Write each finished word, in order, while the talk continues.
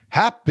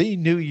Happy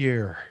New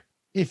Year.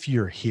 If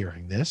you're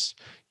hearing this,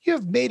 you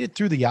have made it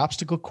through the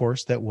obstacle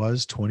course that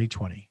was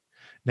 2020.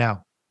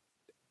 Now,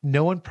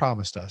 no one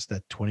promised us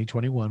that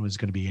 2021 was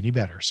going to be any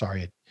better.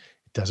 Sorry, it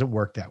doesn't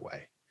work that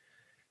way.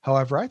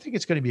 However, I think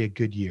it's going to be a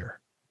good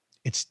year.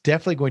 It's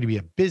definitely going to be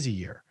a busy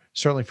year,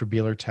 certainly for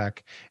Beeler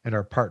Tech and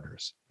our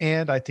partners,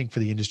 and I think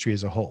for the industry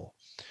as a whole,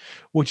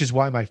 which is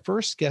why my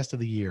first guest of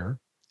the year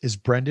is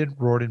Brendan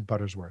Rorden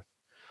Buttersworth.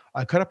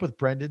 I caught up with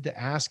Brendan to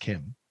ask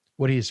him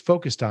what he is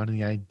focused on in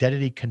the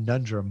identity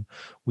conundrum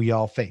we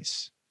all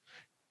face.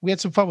 We had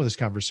some fun with this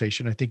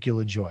conversation. I think you'll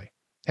enjoy.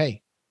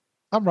 Hey,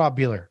 I'm Rob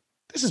Beeler.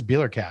 This is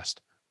BeelerCast.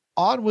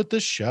 On with the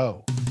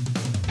show.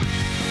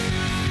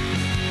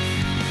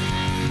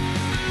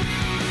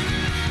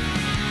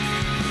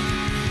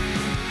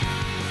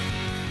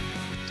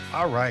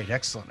 All right.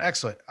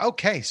 Excellent.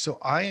 Okay. So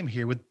I am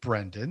here with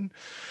Brendan.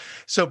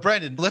 So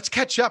Brendan, let's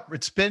catch up.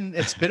 It's been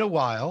a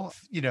while,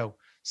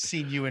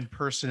 seen you in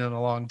person in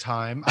a long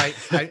time.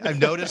 I've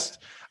noticed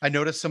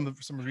some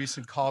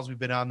recent calls we've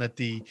been on that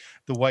the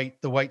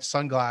white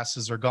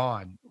sunglasses are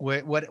gone.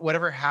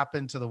 Whatever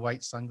happened to the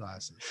white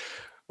sunglasses?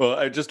 Well,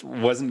 I just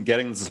wasn't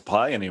getting the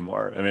supply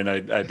anymore. I mean,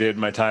 I did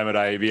my time at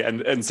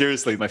IAB, and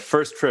seriously, my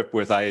first trip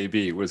with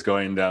IAB was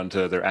going down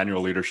to their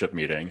annual leadership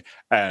meeting,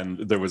 and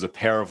there was a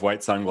pair of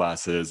white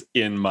sunglasses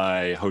in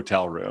my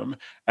hotel room,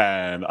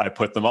 and I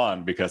put them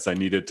on because I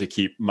needed to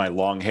keep my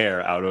long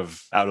hair out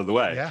of the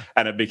way. Yeah.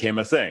 And it became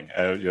a thing.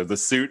 The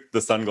suit, the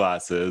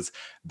sunglasses,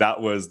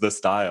 that was the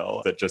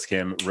style that just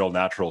came real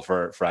natural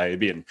for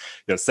IAB.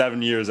 And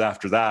 7 years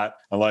after that,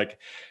 I'm like,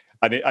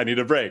 I need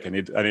a break. I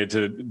need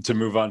to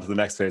move on to the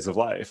next phase of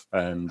life.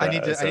 And I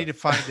need to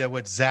find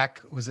what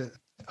Zach was it.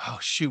 Oh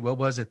shoot, what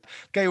was it? The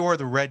guy who wore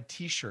the red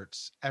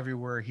T-shirts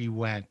everywhere he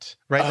went.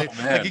 Right,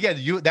 like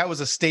again, that was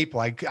a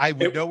staple. I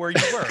would know where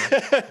you were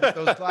with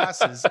those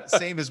glasses.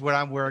 Same as when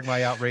I'm wearing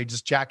my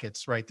outrageous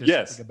jackets. Right,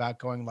 there's something about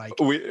going like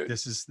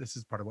this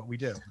is part of what we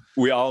do.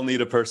 We all need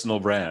a personal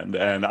brand,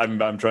 and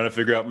I'm trying to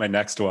figure out my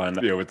next one.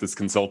 With this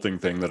consulting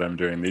thing that I'm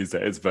doing these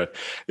days, but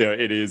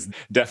it is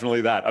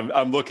definitely that.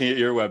 I'm looking at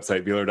your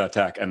website,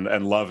 Beeler.tech,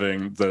 and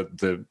loving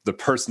the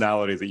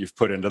personality that you've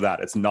put into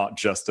that. It's not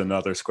just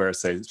another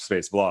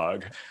Squarespace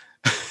blog.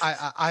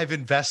 I've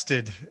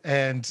invested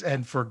and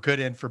for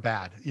good and for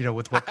bad,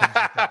 with what comes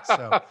with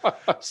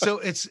that. So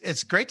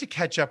it's great to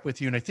catch up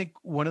with you. And I think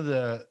one of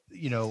the,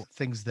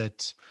 things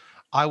that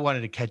I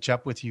wanted to catch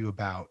up with you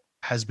about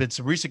has been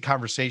some recent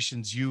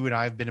conversations you and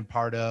I have been a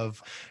part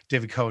of.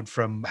 David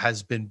Cohen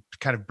has been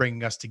kind of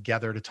bringing us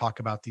together to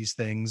talk about these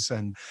things.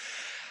 And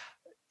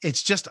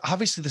it's just,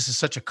 obviously this is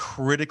such a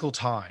critical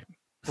time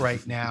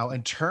right now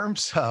in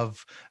terms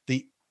of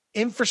the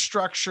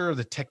infrastructure,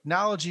 the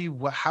technology,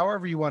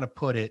 however you want to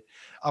put it,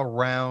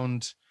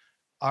 around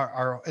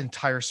our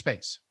entire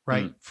space,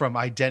 right? From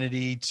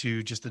identity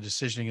to just the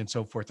decisioning and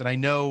so forth. And I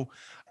know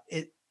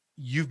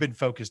you've been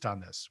focused on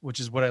this,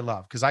 which is what I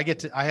love, because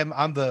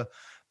I'm the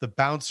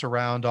bounce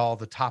around all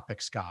the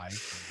topics guy.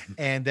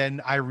 And then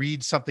I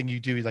read something you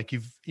do, like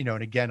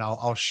and again,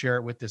 I'll share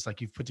it with this, like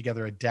you've put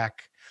together a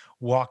deck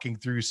walking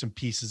through some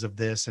pieces of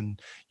this,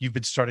 and you've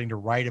been starting to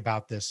write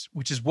about this,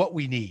 which is what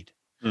we need.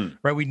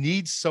 Right. We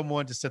need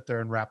someone to sit there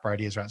and wrap our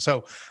ideas around.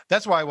 So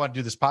that's why I want to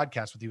do this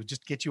podcast with you,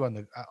 just get you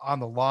on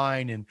the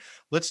line, and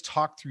let's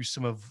talk through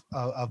some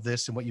of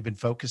this and what you've been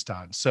focused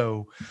on.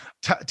 So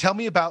tell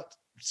me about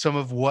some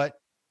of what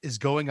is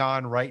going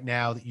on right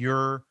now that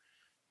you're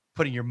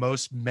putting your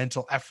most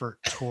mental effort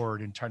toward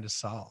and trying to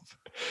solve.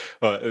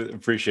 Well, I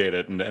appreciate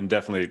it, and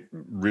definitely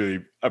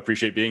really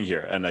appreciate being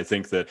here. And I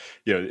think that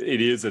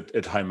it is a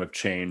time of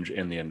change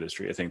in the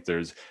industry. I think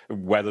there's,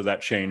 whether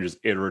that change is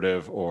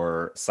iterative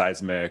or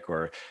seismic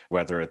or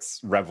whether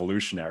it's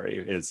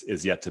revolutionary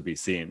is yet to be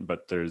seen.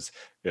 But there's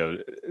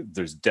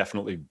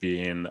definitely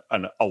been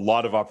a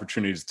lot of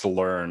opportunities to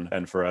learn,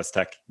 and for us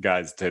tech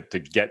guys to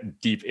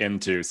get deep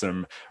into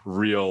some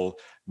real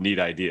neat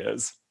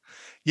ideas.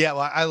 Yeah,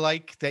 well, I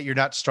like that you're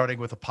not starting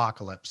with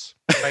apocalypse,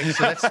 right?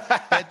 So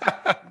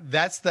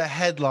that's the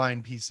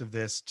headline piece of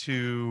this.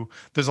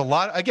 There's a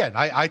lot. Again,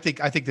 I think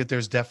that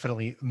there's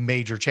definitely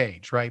major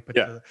change, right? But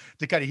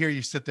to kind of hear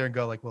you sit there and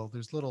go like, well,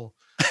 there's little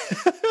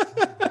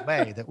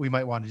way that we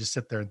might want to just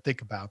sit there and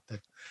think about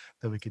that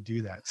we could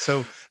do that.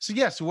 So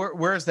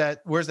where's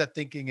that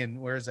thinking, and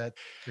where's that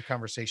your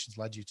conversations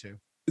led you to?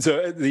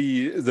 So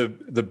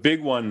the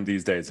big one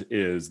these days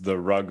is the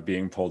rug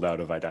being pulled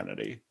out of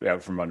identity,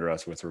 out from under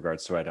us with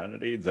regards to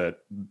identity. That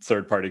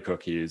third-party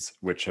cookies,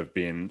 which have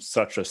been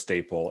such a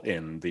staple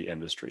in the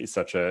industry,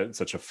 such a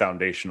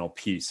foundational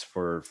piece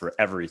for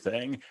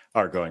everything,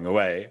 are going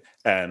away.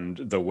 And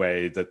the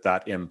way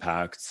that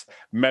impacts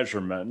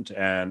measurement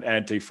and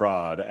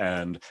anti-fraud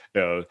and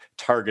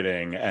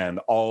targeting and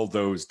all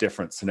those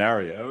different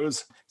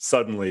scenarios,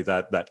 suddenly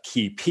that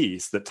key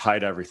piece that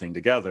tied everything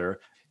together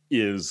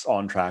is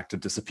on track to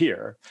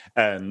disappear.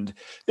 And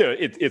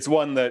it's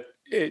one that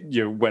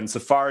when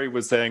Safari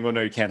was saying, "Well, no,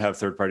 you can't have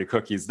third-party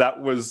cookies,"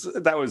 that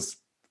was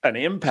an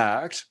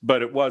impact,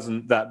 but it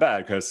wasn't that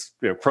bad because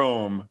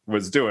Chrome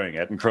was doing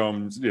it, and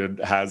Chrome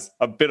has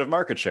a bit of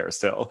market share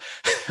still.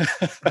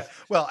 Right.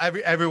 Well,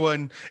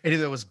 anyone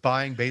that was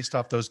buying based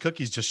off those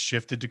cookies just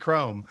shifted to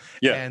Chrome,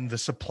 and the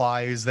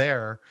supply is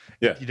there.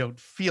 Yeah, you don't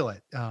feel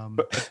it.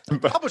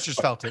 but Publishers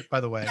felt it, by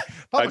the way.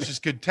 Publishers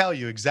could tell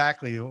you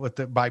exactly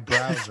what by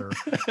browser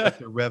what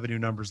their revenue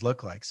numbers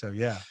look like. So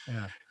yeah.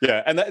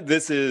 And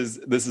this is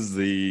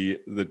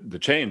the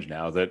change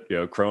now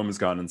that Chrome has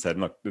gone and said,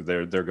 look,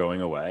 they're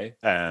going away,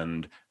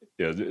 and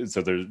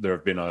so there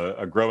have been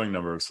a growing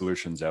number of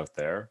solutions out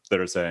there that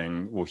are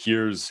saying, well,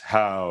 here's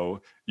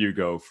how you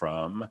go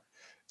from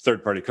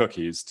third-party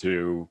cookies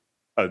to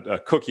a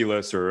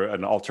cookieless or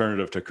an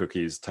alternative to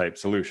cookies type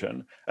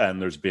solution. And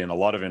there's been a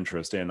lot of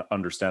interest in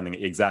understanding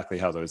exactly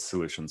how those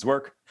solutions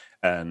work.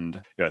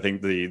 And I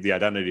think the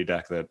identity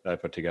deck that I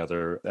put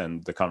together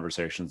and the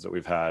conversations that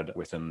we've had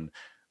within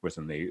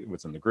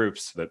the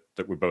groups that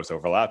we both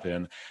overlap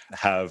in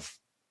have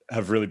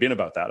really been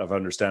about that, of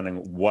understanding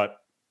what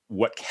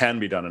can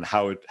be done and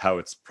how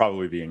it's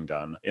probably being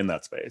done in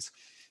that space.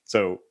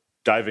 So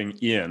diving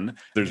in,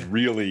 there's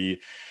really,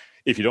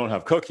 if you don't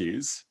have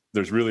cookies,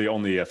 there's really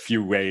only a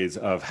few ways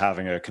of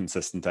having a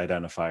consistent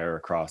identifier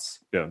across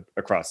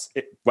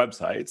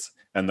websites,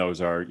 and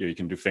those are you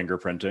can do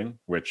fingerprinting,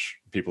 which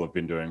people have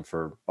been doing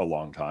for a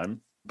long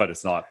time, but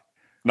it's not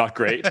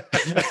great.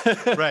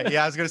 Right.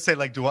 Yeah, I was going to say,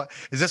 like,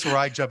 is this where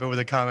I jump in with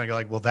a comment and go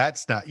like, well,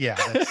 that's not,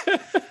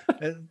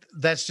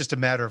 that's just a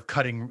matter of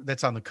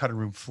that's on the cutting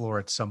room floor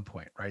at some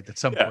point, right? At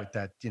some point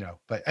that,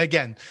 but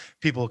again,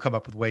 people will come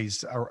up with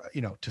ways,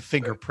 to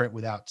fingerprint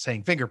without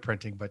saying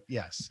fingerprinting, but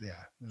yes. Yeah.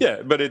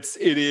 Yeah. But it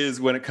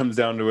is, when it comes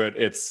down to it,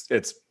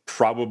 it's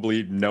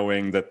probably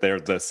knowing that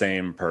they're the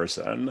same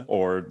person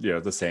or,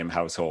 the same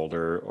household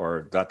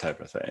or that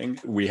type of thing.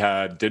 We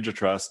had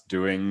Digitrust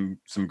doing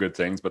some good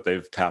things, but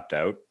they've tapped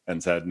out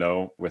and said,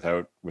 no,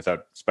 without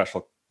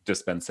special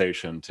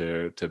dispensation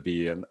to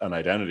be an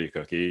identity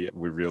cookie,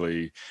 we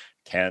really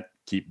can't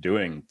keep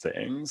doing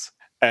things.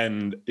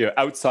 And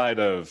outside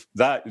of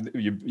that,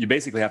 you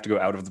basically have to go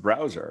out of the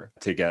browser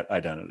to get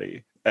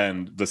identity.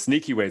 And the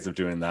sneaky ways of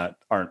doing that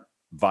aren't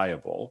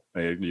viable.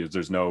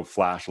 There's no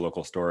Flash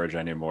local storage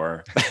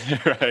anymore,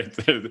 right?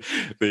 The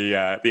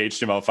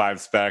HTML5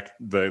 spec,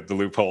 the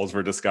loopholes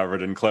were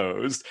discovered and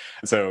closed.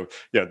 So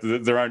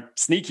there aren't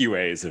sneaky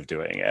ways of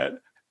doing it.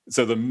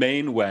 So the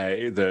main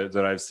way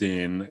that I've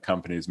seen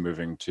companies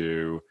moving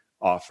to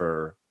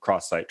offer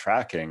cross-site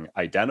tracking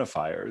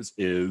identifiers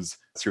is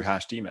through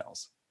hashed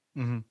emails.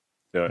 Mm-hmm.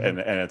 And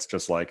it's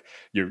just like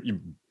you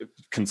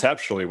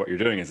conceptually what you're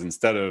doing is,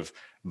 instead of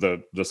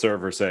the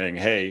server saying,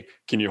 hey,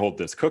 can you hold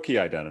this cookie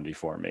identity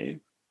for me?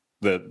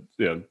 The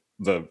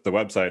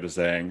website is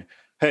saying,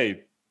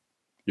 hey,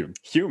 you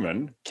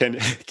human,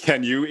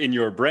 can you in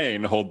your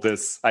brain hold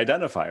this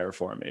identifier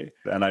for me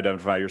and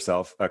identify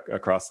yourself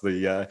across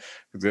the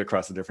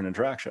different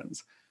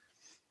interactions?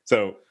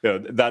 So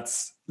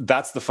that's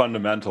the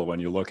fundamental when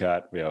you look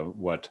at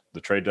what the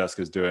Trade Desk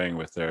is doing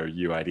with their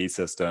UID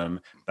system.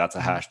 That's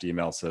a hashed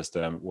email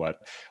system.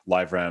 What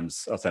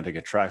LiveRamp's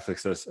authenticated traffic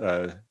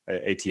system,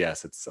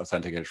 ATS, it's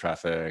authenticated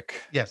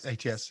traffic. Yes,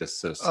 ATS.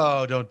 System.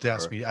 Oh, don't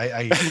ask me.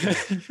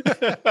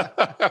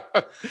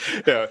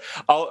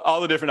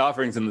 All the different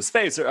offerings in the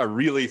space are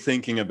really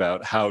thinking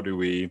about how do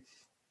we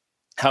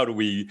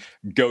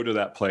go to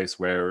that place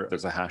where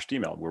there's a hashed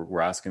email? We're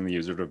asking the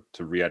user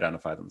to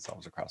re-identify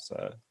themselves across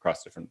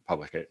different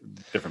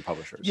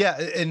publishers. Yeah,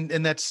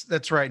 and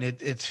that's right.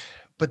 And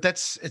but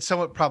it's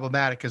somewhat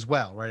problematic as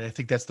well, right? I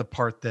think that's the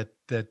part that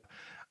I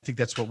think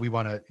that's what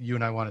you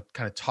and I want to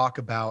kind of talk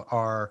about,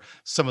 are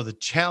some of the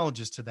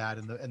challenges to that,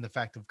 and the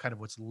fact of kind of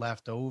what's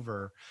left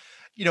over.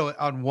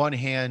 On one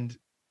hand,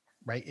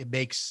 right, it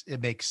makes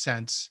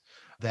sense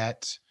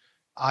that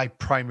I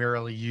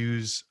primarily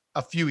use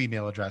a few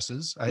email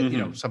addresses.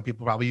 Some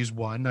people probably use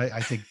one.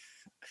 I think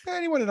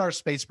anyone in our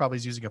space probably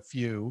is using a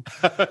few.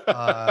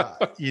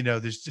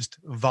 There's just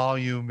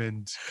volume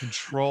and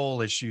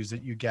control issues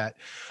that you get.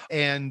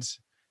 And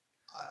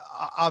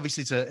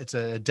obviously it's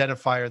a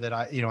identifier that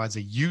I, as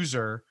a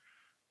user,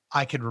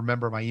 I can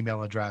remember my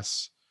email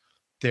address.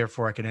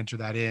 Therefore I can enter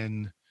that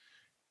in.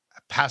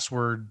 A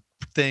password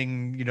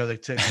thing,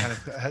 to kind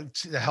of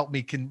to help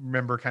me can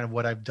remember kind of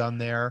what I've done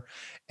there,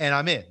 and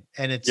I'm in.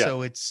 And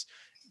so it's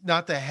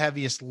not the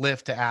heaviest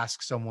lift to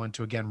ask someone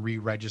to again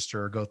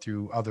re-register or go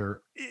through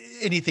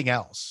anything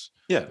else.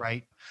 Yeah.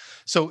 Right.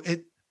 So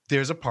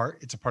it's a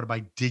part of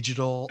my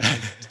digital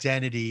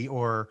identity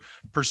or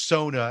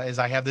persona, as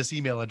I have this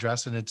email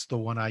address, and it's the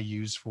one I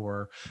use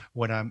for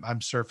when I'm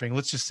surfing.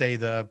 Let's just say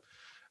the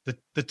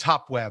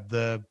top web,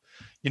 the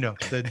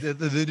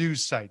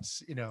news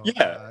sites,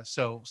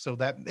 so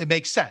that it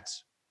makes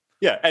sense.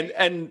 Yeah.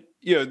 And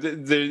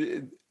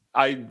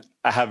I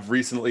have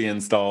recently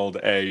installed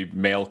a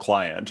mail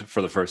client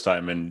for the first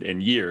time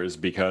in years,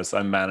 because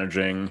I'm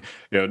managing,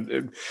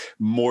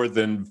 more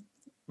than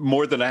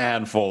more than a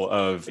handful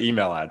of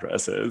email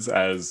addresses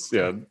as, you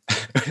know,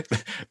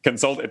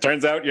 it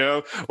turns out, you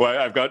know, well,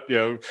 I've got, you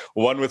know,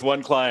 one with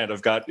one client,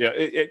 I've got, you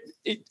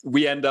know,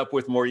 we end up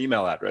with more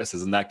email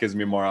addresses, and that gives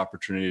me more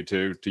opportunity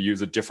to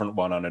use a different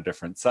one on a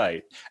different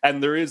site.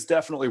 And there is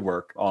definitely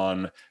work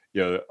on,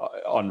 you know,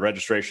 on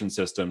registration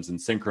systems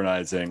and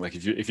synchronizing. Like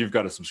if you've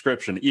got a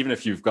subscription, even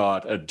if you've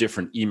got a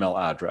different email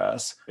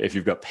address, if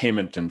you've got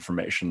payment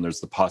information,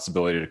 there's the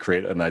possibility to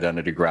create an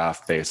identity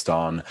graph based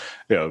on,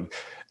 you know,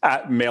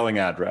 mailing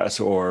address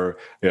or,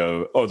 you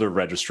know, other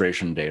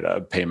registration data,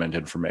 payment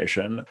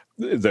information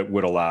that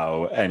would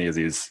allow any of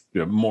these, you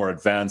know, more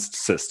advanced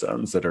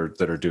systems that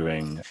are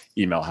doing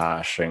email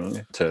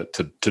hashing to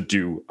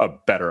do a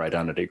better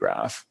identity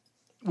graph.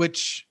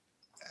 Which,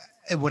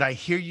 and when I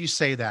hear you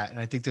say that, and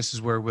I think this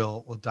is where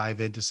we'll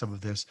dive into some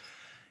of this.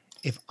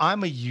 If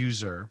I'm a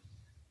user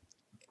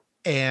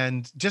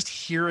and just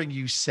hearing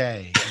you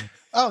say,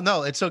 oh,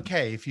 no, it's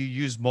okay if you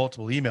use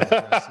multiple email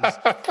addresses.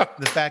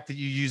 The fact that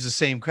you use the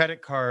same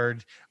credit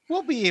card,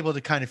 we'll be able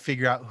to kind of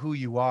figure out who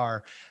you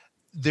are.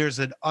 There's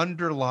an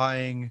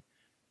underlying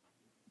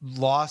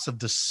loss of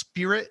the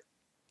spirit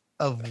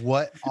of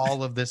what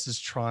all of this is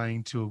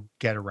trying to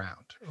get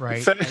around,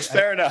 right?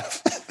 Fair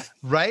enough.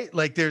 Right?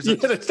 Like there's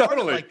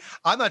totally. Like,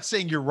 I'm not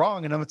saying you're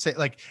wrong, and I'm not saying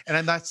like, and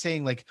I'm not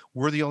saying like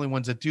we're the only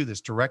ones that do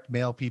this. Direct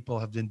mail people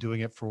have been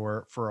doing it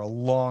for a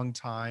long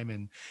time,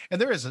 and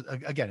there is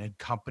again, and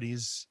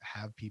companies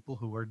have people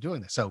who are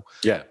doing this. So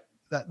yeah,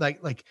 that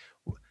like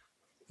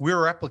we're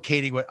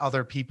replicating what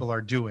other people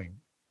are doing,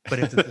 but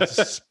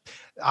it's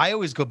I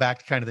always go back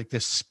to kind of like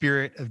this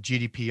spirit of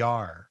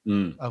GDPR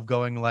of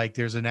going like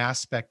there's an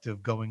aspect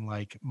of going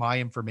like my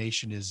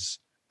information is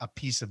a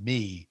piece of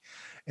me.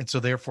 And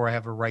so therefore I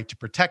have a right to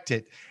protect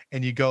it.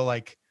 And you go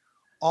like,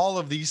 all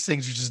of these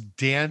things are just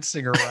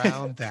dancing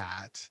around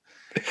that.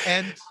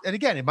 And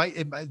again,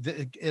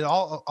 it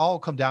all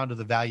come down to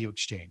the value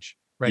exchange,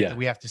 right? Yeah. That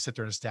we have to sit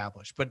there and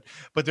establish. But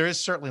there is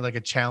certainly like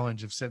a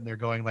challenge of sitting there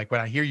going like,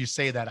 when I hear you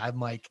say that, I'm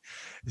like,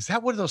 is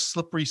that one of those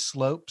slippery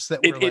slopes that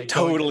we're it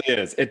totally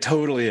is. It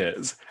totally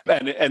is.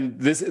 And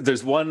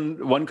there's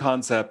one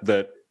concept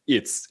that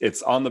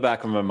it's on the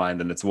back of my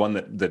mind, and it's one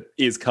that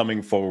is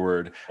coming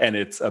forward, and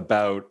it's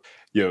about,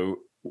 you know,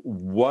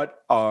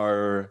 what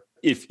are,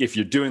 if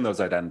you're doing those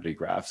identity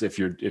graphs, if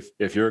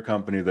you're a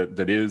company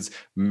that is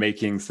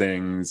making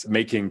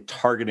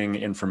targeting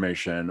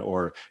information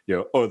or, you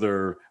know,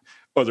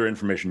 other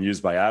information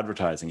used by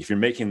advertising, if you're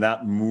making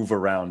that move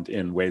around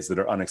in ways that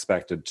are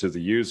unexpected to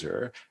the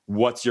user,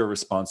 what's your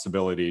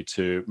responsibility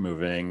to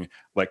moving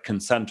like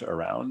consent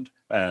around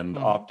and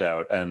opt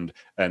out and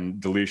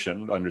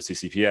deletion under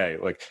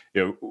CCPA? Like,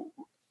 you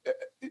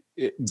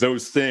know,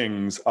 those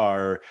things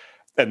are.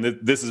 And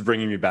this is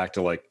bringing me back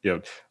to like, you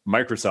know,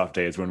 Microsoft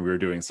days when we were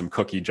doing some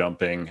cookie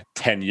jumping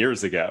 10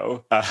 years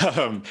ago.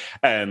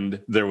 And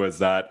there was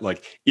that,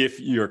 like, if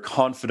you're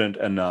confident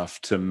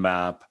enough to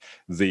map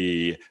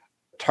the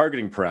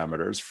targeting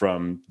parameters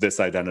from this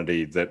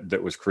identity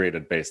that was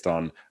created based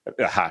on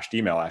a hashed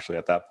email, actually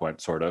at that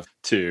point, sort of,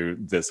 to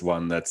this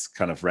one that's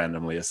kind of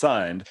randomly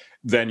assigned,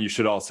 then you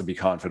should also be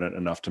confident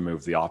enough to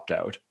move the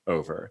opt-out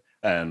over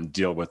and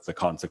deal with the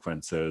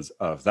consequences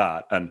of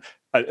that. And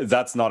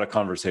that's not a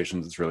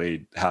conversation that's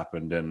really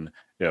happened in,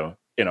 you know,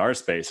 in our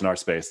space. In our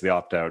space, the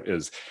opt-out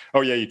is,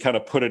 oh yeah, you kind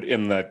of put it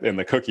in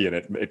the cookie and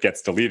it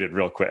gets deleted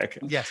real quick.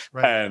 Yes,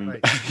 right. And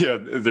right. you know,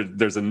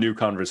 there's a new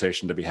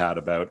conversation to be had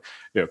about,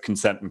 you know,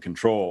 consent and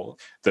control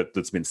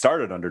that's been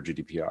started under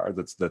GDPR.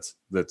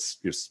 That's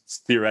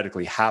just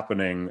theoretically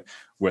happening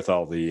with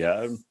all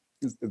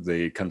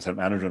the consent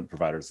management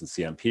providers, the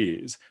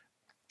CMPs.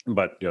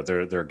 But you know,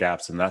 there are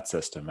gaps in that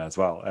system as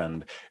well,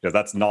 and you know,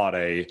 that's not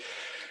a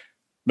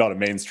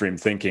mainstream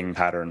thinking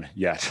pattern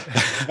yet.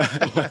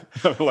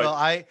 Well,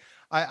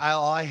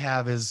 all I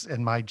have is,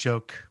 and my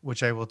joke,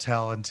 which I will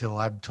tell until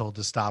I'm told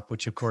to stop,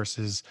 which of course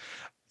is,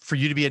 for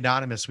you to be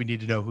anonymous, we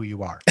need to know who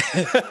you are.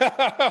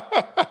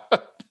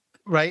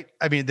 Right?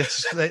 I mean,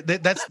 that's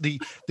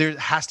there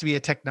has to be a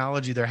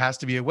technology. There has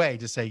to be a way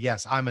to say,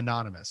 yes, I'm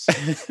anonymous.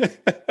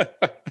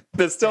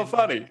 That's still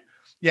funny.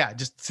 Yeah,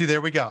 just see,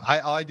 there we go.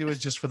 All I do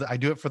is I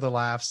do it for the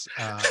laughs.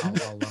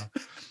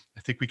 I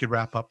think we could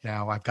wrap up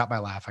now. I've got my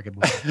laugh. I can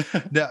move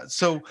on. No,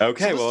 so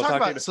okay. So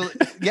well,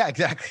 yeah,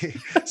 exactly.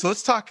 So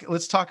let's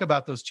talk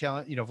about those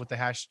challenge. You know, with the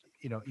hash,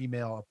 you know,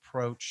 email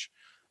approach,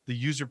 the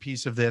user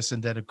piece of this,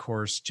 and then of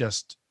course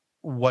just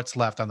what's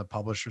left on the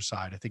publisher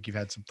side. I think you've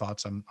had some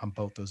thoughts on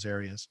both those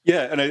areas.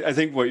 Yeah, and I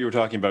think what you were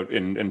talking about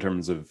in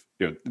terms of,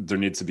 you know, there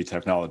needs to be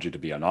technology to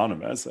be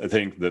anonymous. I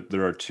think that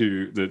there are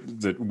two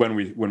that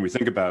when we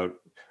think about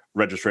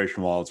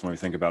registration wallets, when we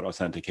think about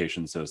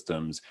authentication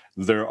systems,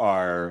 there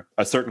are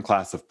a certain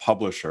class of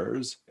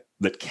publishers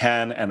that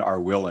can and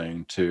are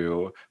willing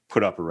to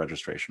put up a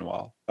registration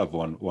wall of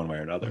one way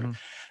or another. Mm-hmm.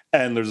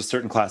 And there's a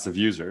certain class of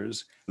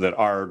users that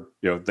are,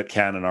 you know, that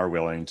can and are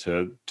willing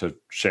to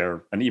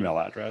share an email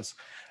address.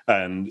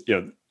 And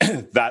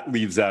that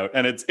leaves out,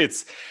 and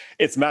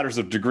it's matters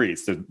of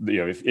degrees. So,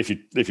 if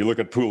you look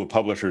at pool of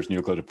publishers and you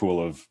look at a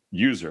pool of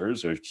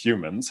users or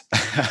humans,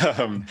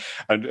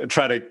 and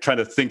try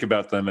to think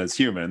about them as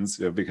humans,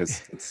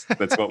 because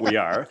that's what we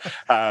are.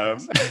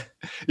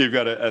 You've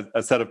got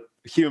a set of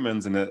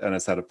humans and a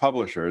set of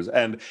publishers,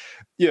 and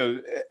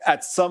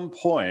at some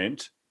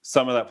point,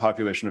 some of that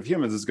population of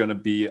humans is going to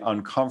be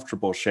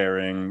uncomfortable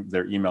sharing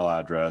their email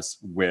address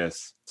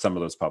with some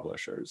of those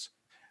publishers,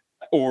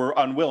 or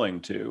unwilling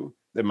to.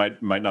 It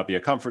might not be a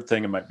comfort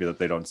thing. It might be that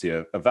they don't see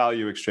a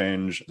value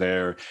exchange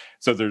there.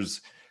 So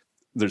there's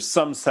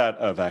some set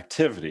of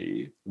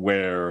activity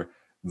where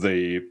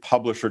the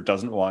publisher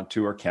doesn't want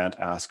to or can't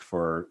ask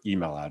for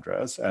email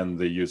address, and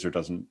the user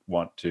doesn't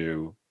want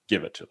to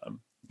give it to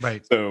them.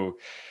 Right. So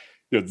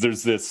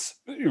there's this,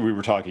 we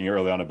were talking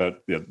early on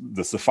about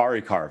the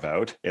Safari carve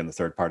out in the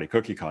third-party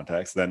cookie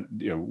context. Then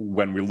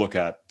when we look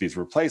at these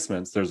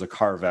replacements, there's a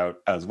carve out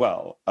as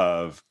well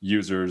of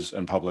users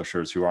and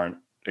publishers who aren't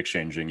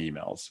exchanging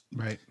emails.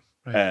 Right.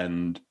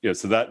 And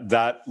so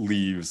that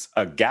leaves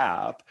a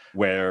gap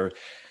where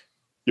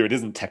it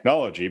isn't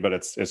technology, but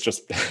it's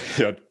just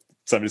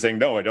somebody saying,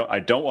 no, I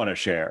don't want to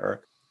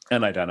share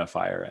an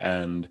identifier.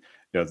 And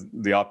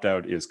the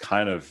opt-out is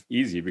kind of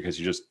easy because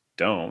you just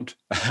don't.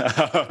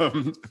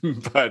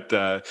 But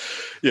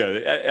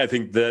I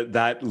think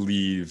that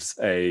leaves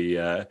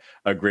a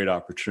great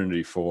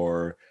opportunity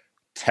for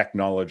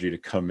technology to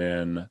come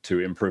in to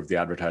improve the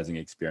advertising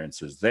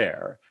experiences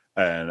there.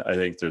 And I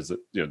think there's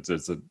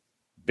a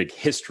big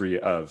history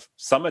of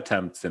some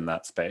attempts in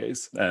that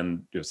space.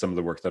 And some of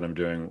the work that I'm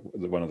doing,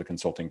 one of the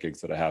consulting gigs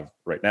that I have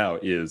right now,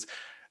 is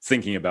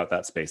thinking about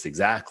that space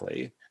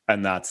exactly.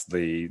 And that's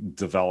the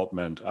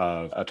development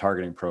of a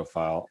targeting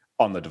profile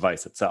on the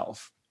device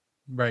itself.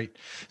 Right.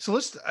 So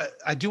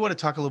I do want to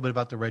talk a little bit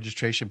about the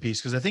registration piece,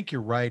 because I think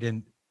you're right.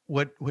 And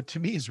what to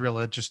me is real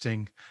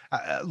interesting,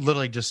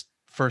 literally just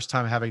first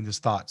time having this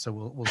thought, so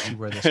we'll see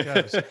where this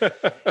goes,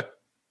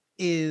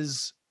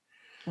 is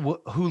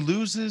who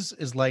loses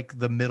is like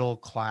the middle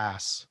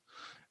class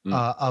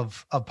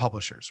of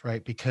publishers,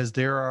 right? Because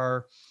there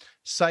are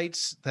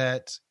sites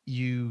that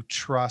you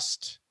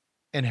trust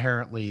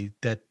inherently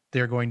that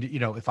they're going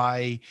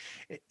to,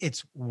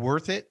 it's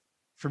worth it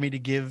for me to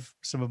give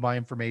some of my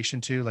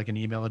information to, like an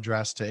email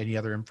address, to any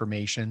other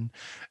information.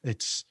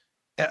 It's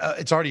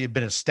already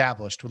been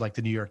established with like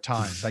the New York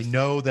Times. I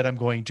know that I'm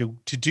going to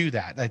do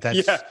that.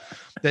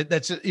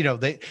 That's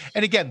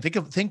and again,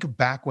 think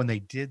back when they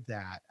did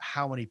that,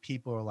 how many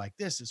people are like,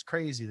 this is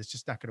crazy, that's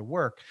just not going to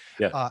work.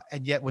 Yeah.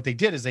 And yet what they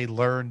did is they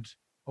learned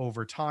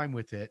over time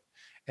with it.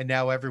 And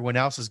now everyone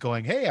else is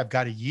going, hey, I've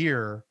got a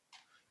year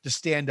to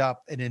stand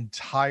up an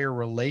entire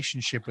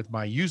relationship with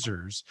my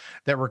users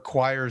that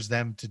requires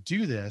them to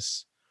do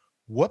this.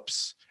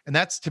 Whoops. And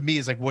that's, to me,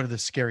 is like one of the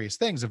scariest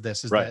things of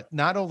this, is right. that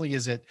not only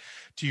is it,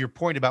 to your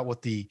point about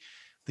what the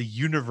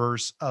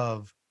universe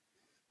of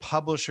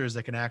publishers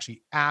that can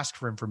actually ask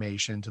for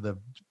information, to the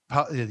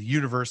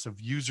universe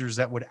of users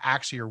that would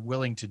actually are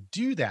willing to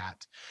do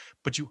that,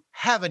 but you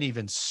haven't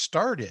even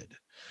started.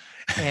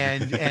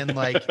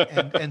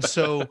 And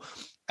so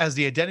as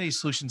the identity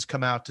solutions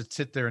come out to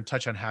sit there and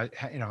touch on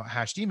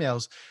hashed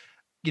emails,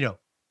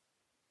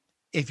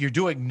 if you're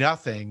doing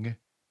nothing,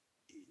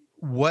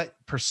 what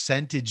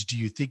percentage do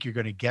you think you're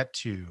going to get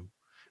to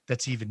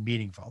that's even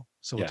meaningful?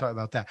 So we'll talk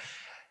about that.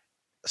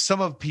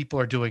 Some of people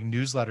are doing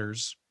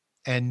newsletters,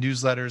 and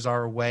newsletters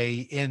are a way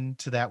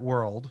into that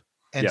world.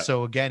 And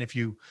so again, if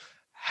you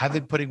have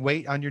been putting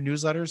weight on your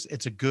newsletters,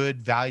 it's a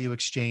good value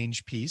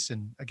exchange piece.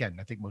 And again,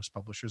 I think most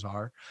publishers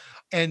are.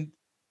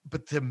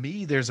 But to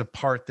me, there's a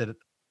part that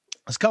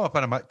has come up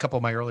on a couple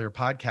of my earlier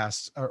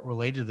podcasts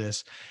related to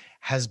this,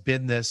 has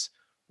been this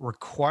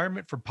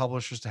requirement for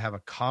publishers to have a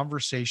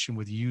conversation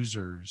with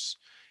users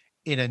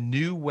in a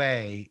new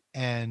way.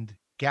 And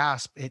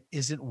gasp, it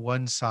isn't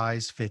one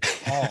size fits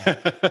all.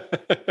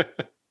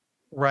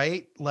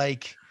 Right?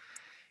 Like,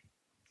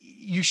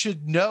 you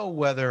should know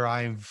whether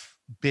I've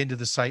been to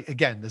the site,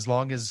 again, as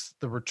long as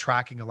the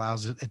tracking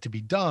allows it to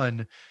be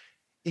done.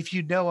 If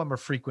I'm a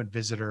frequent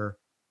visitor,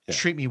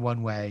 treat me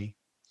one way,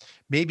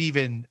 maybe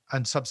even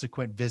on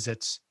subsequent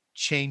visits,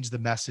 change the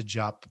message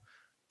up,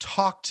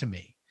 talk to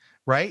me,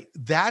 right?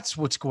 That's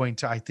what's going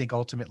to, I think,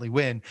 ultimately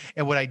win.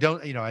 And what I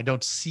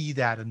don't see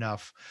that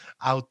enough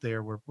out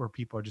there, where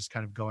people are just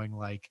kind of going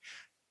like,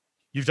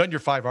 you've done your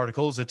 5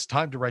 articles, it's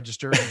time to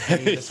register and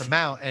pay this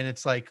amount. And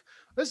it's like,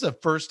 this is the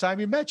first time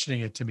you're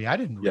mentioning it to me. I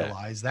didn't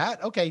realize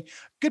that. Okay,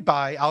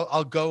 goodbye.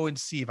 I'll go and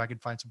see if I can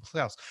find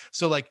something else.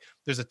 So like,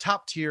 there's a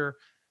top tier,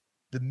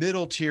 the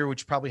middle tier,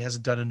 which probably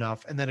hasn't done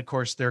enough. And then of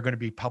course, there are going to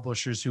be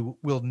publishers who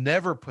will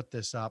never put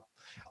this up,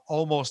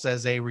 almost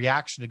as a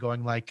reaction to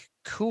going like,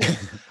 cool,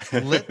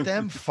 let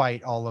them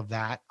fight all of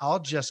that. I'll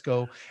just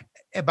go.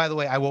 And by the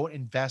way, I won't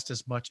invest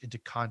as much into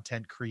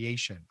content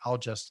creation. I'll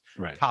just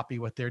copy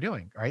what they're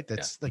doing. Right.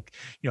 That's like,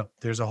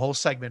 there's a whole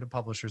segment of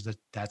publishers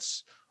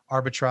that's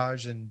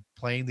arbitrage and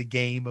playing the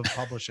game of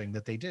publishing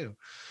that they do.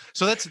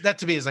 So that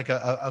to me is like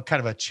a kind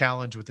of a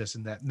challenge with this,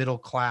 in that middle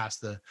class,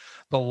 the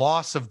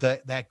loss of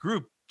that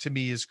group to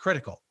me is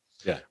critical.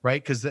 Yeah.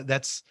 Right. Because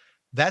that's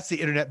the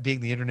internet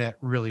being the internet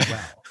really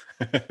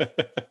well.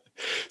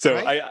 So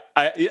right?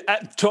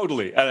 I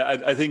totally,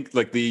 I think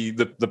like the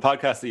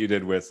podcast that you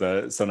did with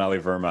Sonali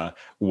Verma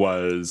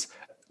was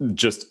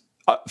just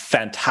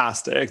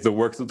fantastic. The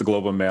work that the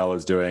Globe and Mail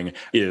is doing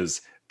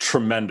is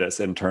tremendous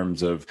in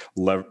terms of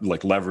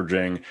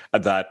leveraging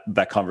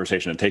that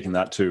conversation and taking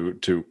that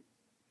to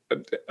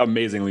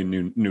amazingly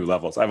new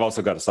levels. I've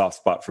also got a soft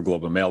spot for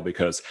Globe and Mail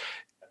because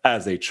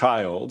as a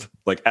child,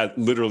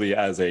 literally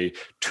as a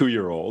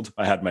 2-year-old,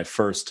 I had my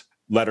first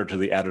letter to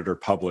the editor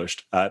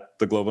published at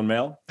the Globe and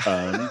Mail.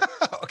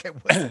 Okay.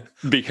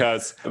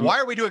 Because why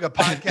are we doing a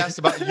podcast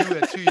about you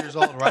at 2 years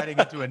old writing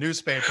into a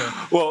newspaper?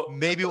 Well,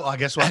 maybe I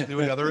guess we'll have to do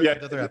another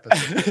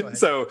episode.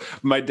 So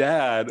my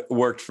dad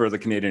worked for the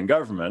Canadian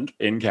government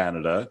in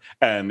Canada,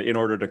 and in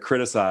order to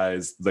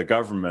criticize the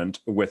government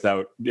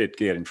without it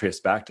getting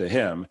traced back to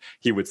him,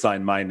 he would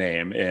sign my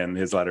name in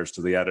his letters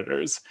to the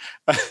editors.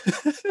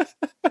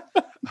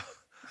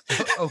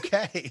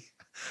 Okay.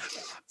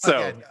 So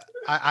again,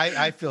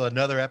 I feel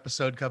another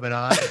episode coming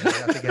on. I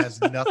think it has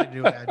nothing to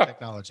do with ad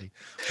technology.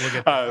 We'll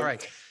get there. All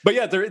right. But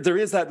yeah, there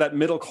is that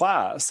middle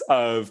class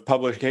of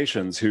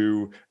publications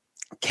who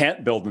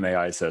can't build an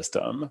AI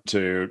system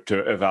to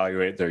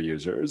evaluate their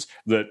users,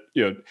 that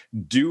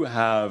do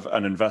have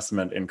an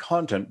investment in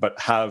content, but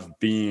have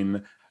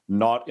been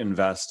not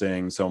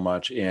investing so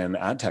much in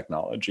ad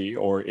technology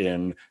or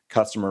in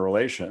customer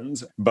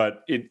relations.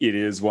 But it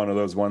is one of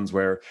those ones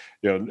where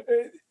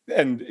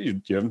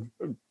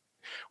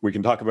we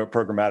can talk about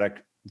programmatic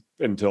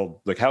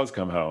until the cows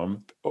come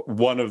home.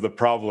 One of the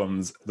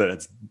problems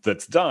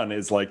that's done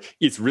is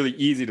it's really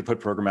easy to put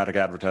programmatic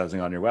advertising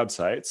on your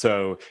website.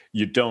 So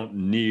you don't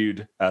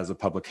need, as a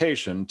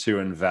publication, to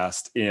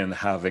invest in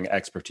having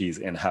expertise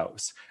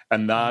in-house.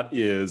 And that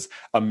is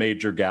a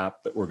major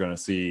gap that we're going to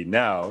see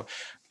now,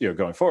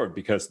 going forward,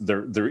 because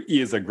there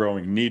is a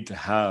growing need to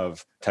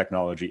have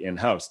technology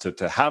in-house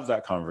to have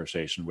that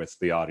conversation with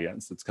the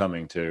audience that's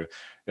coming to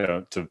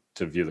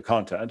view the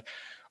content.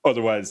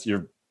 Otherwise,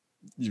 you're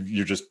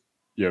just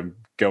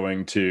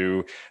going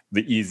to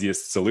the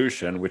easiest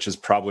solution, which is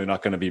probably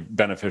not going to be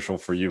beneficial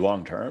for you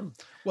long term.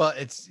 Well,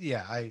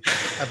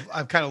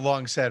 I've kind of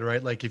long said,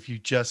 right, like if you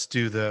just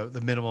do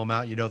the minimal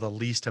amount, the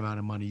least amount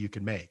of money you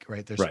can make,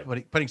 right? There's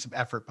putting some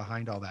effort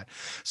behind all that.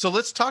 So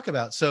let's talk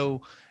about,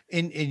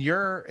 in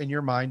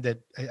your mind,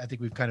 that I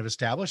think we've kind of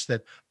established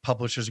that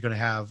publishers are going to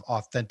have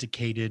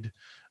authenticated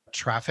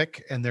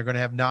traffic and they're going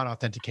to have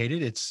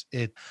non-authenticated.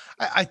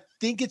 I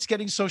think it's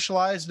getting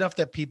socialized enough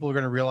that people are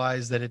going to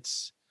realize that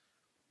it's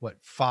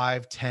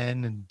 5,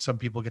 10, and some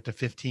people get to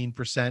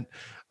 15%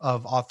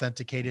 of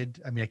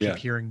authenticated. I mean, I keep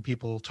hearing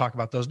people talk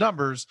about those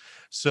numbers.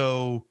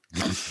 So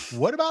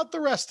what about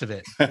the rest of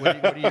it?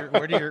 What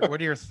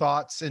are your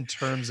thoughts in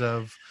terms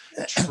of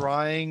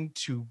trying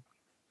to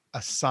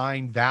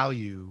assign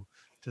value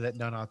to that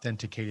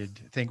non-authenticated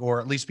thing, or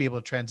at least be able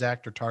to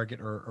transact or target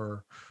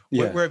or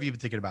where have you been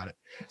thinking about it?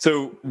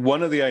 So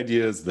one of the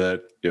ideas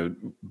that,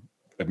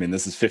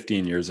 this is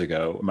 15 years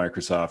ago,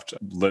 Microsoft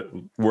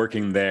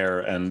working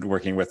there and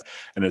working with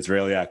an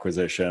Israeli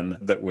acquisition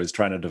that was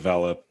trying to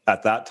develop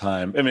at that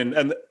time.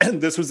 And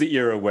this was the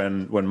era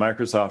when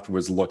Microsoft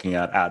was looking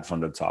at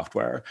ad-funded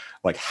software.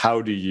 Like,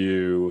 how do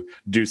you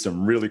do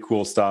some really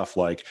cool stuff,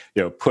 like,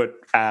 put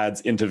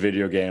ads into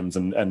video games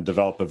and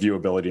develop a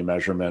viewability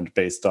measurement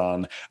based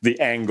on the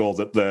angle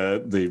that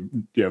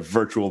the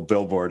virtual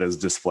billboard is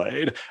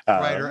displayed.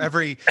 Right, or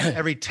every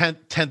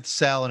 10th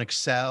cell in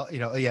Excel,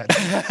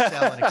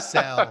 cell in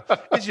Excel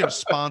is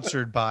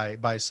sponsored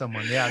by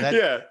someone.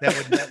 That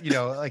would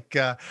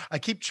I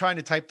keep trying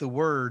to type the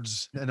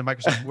words in the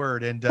Microsoft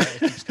Word and it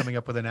keeps coming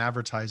up with an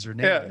advertiser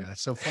name. Yeah,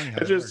 that's so funny how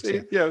that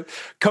works.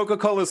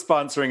 Coca-Cola is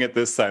sponsoring it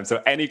this time,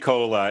 so any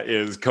cola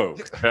is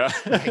Coke.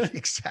 Right,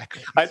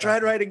 exactly. I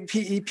tried writing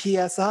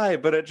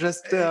PEPSI, but it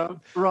just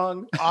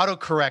wrong.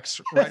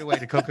 Autocorrects right away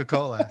to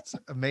Coca-Cola. It's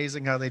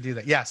amazing how they do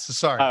that. Yes,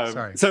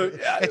 sorry. So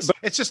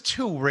it's just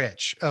too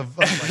rich of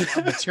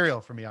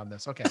material for me on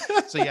this. Okay,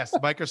 so yes,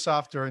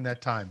 Microsoft during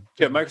that time.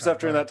 Microsoft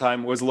during that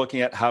time was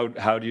looking at how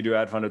do you do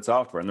ad-funded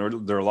software,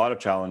 and there are a lot of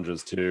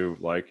challenges to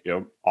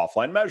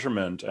offline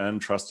measurement and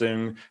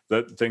trusting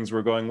that things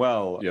were going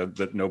well,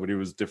 that nobody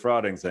was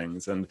defrauding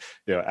things, and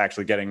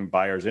actually getting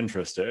buyers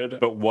interested.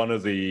 But one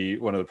of the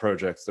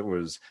projects that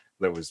was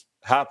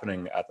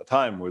happening at the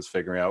time was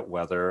figuring out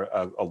whether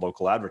a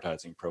local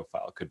advertising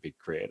profile could be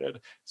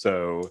created.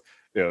 So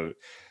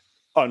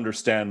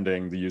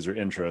understanding the user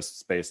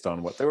interests based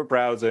on what they were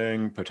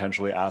browsing,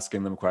 potentially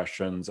asking them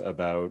questions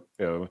about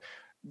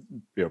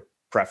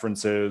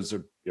preferences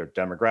or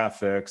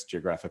demographics,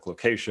 geographic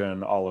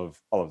location, all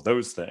of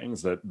those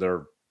things that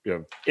they're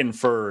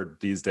inferred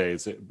these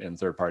days in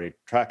third-party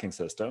tracking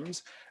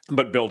systems,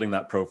 but building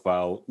that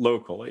profile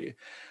locally.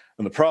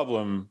 And the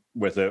problem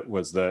with it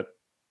was that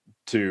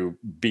to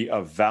be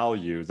of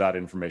value, that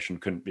information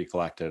couldn't be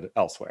collected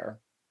elsewhere.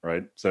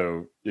 right?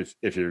 So if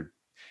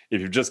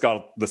you've just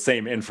got the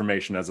same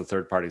information as a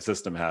third party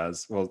system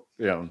has, well,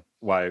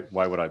 why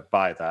would I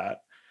buy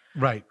that?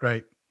 Right,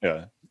 right.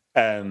 Yeah.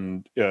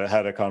 And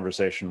had a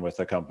conversation with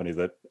a company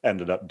that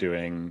ended up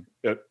doing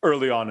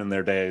early on in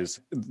their days,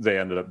 they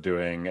ended up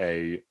doing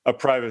a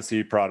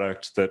privacy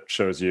product that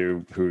shows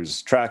you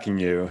who's tracking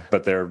you,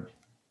 but their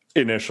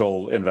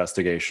initial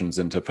investigations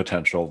into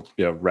potential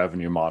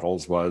revenue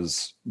models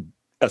was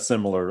a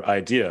similar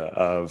idea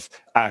of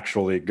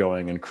actually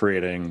going and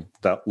creating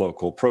that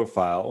local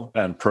profile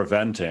and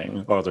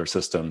preventing other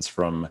systems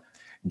from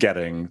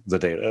getting the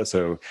data.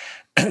 So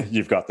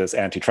you've got this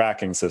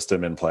anti-tracking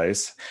system in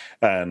place,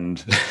 and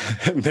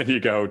then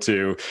you go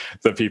to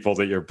the people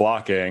that you're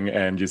blocking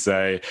and you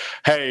say,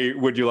 hey,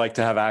 would you like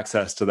to have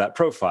access to that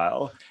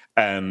profile?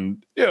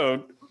 And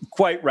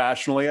quite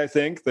rationally, I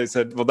think they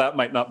said, well, that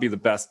might not be the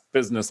best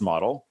business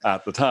model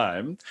at the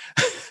time.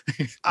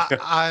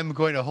 I'm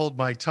going to hold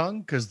my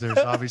tongue because there's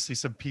obviously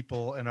some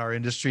people in our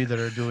industry that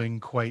are doing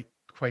quite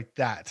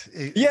that.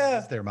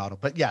 It's their model,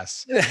 but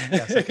yes,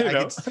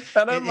 I'm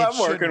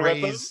working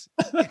with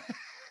them.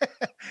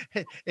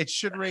 It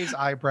should raise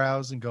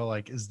eyebrows and go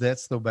like, is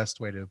this the best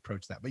way to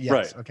approach that? But yes,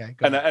 right. Okay.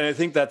 And I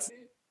think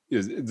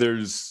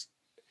there's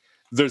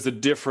a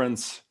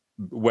difference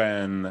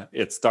when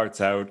it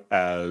starts out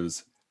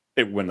as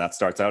when that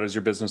starts out as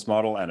your business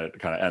model and it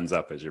kind of ends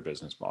up as your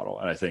business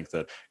model. And I think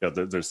that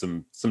there's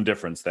some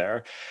difference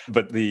there.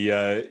 But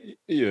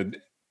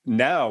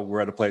now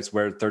we're at a place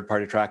where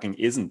third-party tracking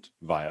isn't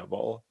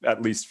viable,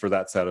 at least for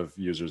that set of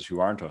users who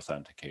aren't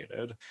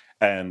authenticated.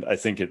 And I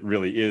think it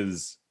really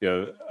is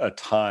a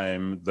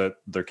time that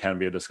there can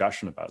be a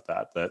discussion about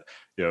that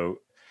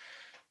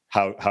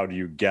how do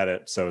you get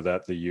it so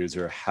that the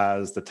user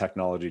has the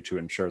technology to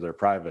ensure their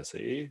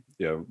privacy,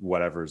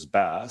 whatever's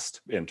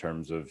best in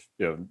terms of,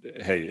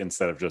 hey,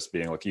 instead of just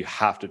being like, you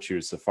have to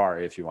choose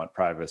Safari if you want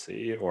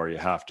privacy, or you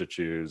have to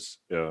choose,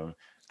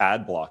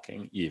 ad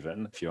blocking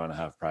even if you want to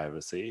have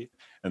privacy,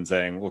 and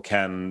saying, well,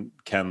 can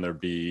there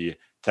be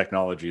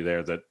technology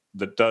there that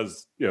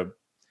does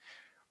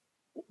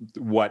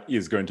what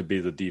is going to be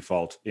the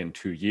default in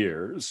 2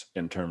 years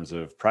in terms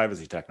of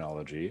privacy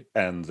technology,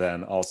 and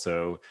then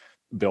also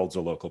builds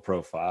a local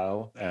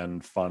profile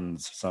and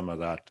funds some of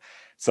that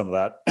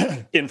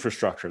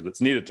infrastructure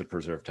that's needed to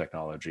preserve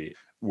technology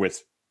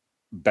with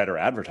better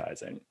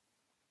advertising.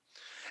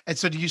 And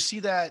so do you see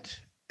that,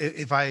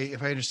 if I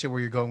understand where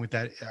you're going with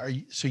that,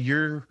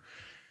 you're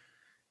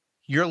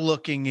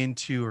looking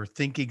into or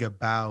thinking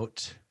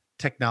about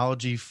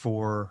technology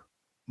for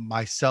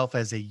myself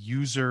as a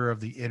user of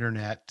the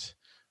internet,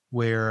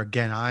 where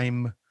again,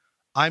 I'm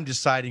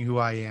deciding who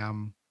I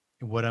am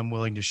and what I'm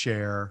willing to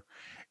share,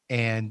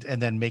 and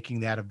then making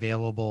that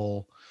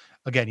available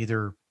again,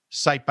 either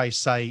site by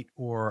site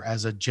or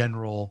as a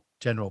general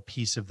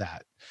piece of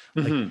that.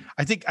 Mm-hmm.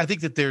 Like, I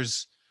think that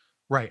there's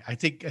right. I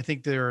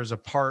think there is a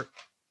part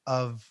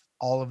of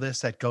all of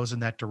this that goes in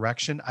that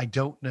direction. I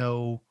don't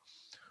know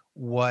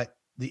what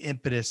the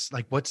impetus,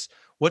 like what's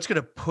going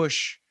to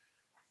push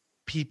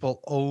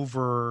people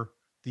over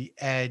the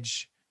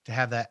edge to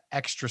have that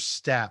extra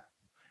step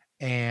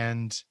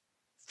and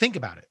think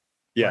about it.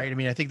 Yeah. Right. I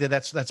mean, I think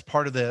that's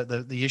part of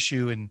the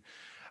issue. And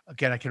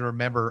again, I can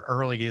remember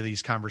early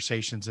these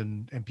conversations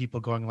and people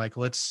going like,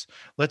 let's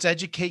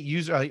educate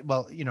user.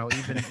 Well,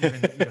 even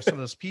some of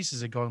those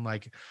pieces and going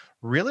like,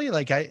 really?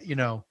 Like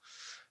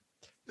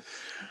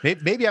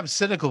maybe I'm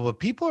cynical, but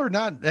people are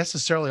not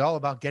necessarily all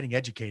about getting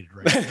educated,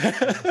 right?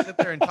 Sit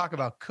there and talk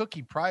about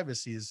cookie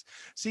privacy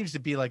seems to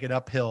be like an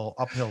uphill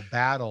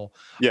battle.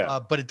 Yeah.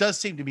 But it does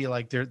seem to be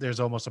like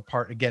there's almost a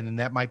part again, and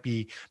that might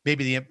be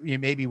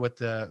maybe what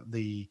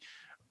the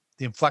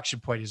inflection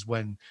point is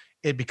when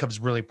it becomes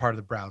really part of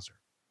the browser.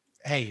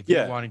 Hey, if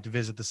you're wanting to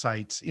visit the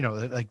sites,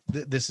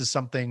 this is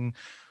something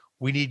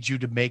we need you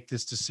to make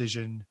this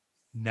decision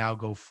now,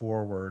 go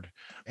forward.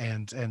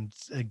 And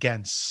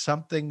again,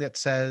 something that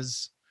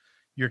says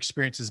your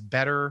experience is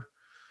better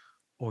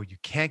or you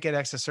can't get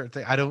access to certain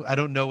things. I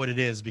don't know what it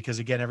is, because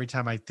again, every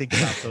time I think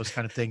about those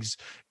kind of things,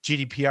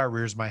 GDPR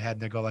rears my head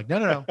and they go like,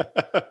 no.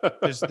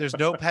 There's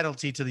no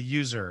penalty to the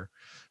user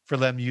for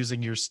them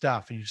using your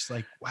stuff. And you're just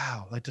like,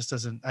 wow, that just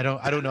doesn't, I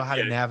don't know how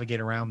to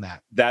navigate around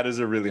that. That is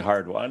a really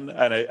hard one.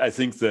 And I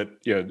think that,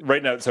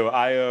 right now, so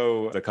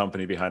IO, the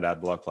company behind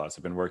AdBlock Plus,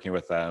 I've been working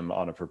with them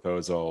on a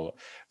proposal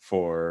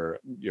for,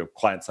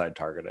 client-side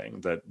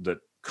targeting that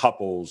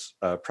couples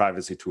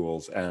privacy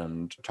tools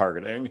and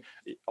targeting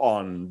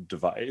on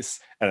device.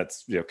 And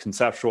it's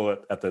conceptual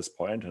at this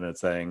point, and it's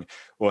saying,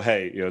 well,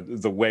 hey,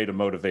 the way to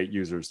motivate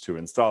users to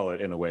install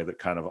it in a way that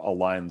kind of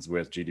aligns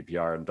with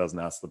GDPR and doesn't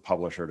ask the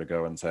publisher to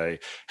go and say,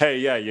 hey,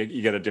 yeah,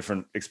 you get a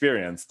different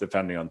experience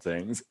depending on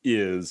things,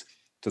 is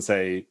to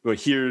say, well,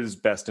 here's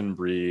best in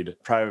breed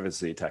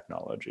privacy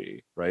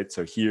technology, right?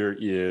 So here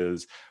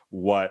is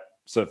what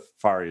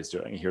Safari is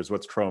doing. Here's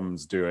what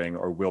Chrome's doing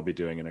or will be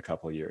doing in a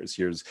couple of years.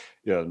 Here's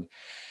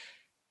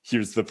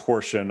the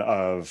portion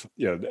of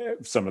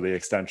some of the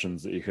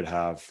extensions that you could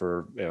have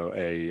for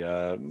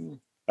a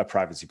a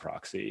privacy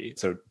proxy.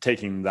 So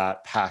taking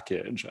that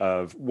package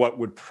of what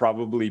would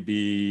probably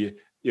be,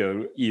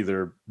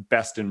 either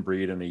best in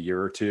breed in a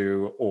year or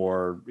two,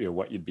 or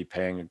what you'd be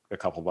paying a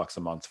couple bucks a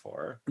month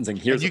for, and saying,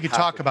 here's, and you can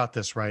talk about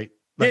this, right?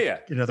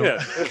 Like,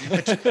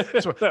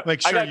 so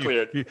make sure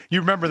you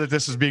remember that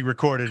this is being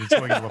recorded. It's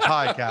going into a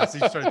podcast.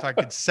 You started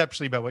talking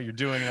conceptually about what you're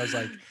doing, and I was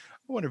like,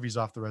 I wonder if he's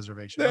off the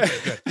reservation. Okay,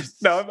 good.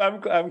 No,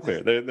 I'm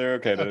clear. They're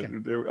okay.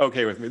 They're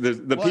okay with me.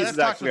 The piece is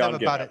actually on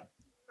GitHub.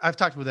 I've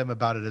talked with them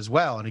about it as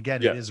well. And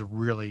again, it is a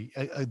really,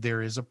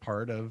 there is a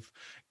part of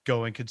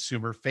going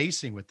consumer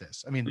facing with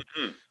this. I mean,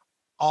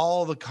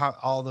 all the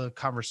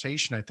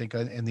conversation, I think,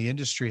 in the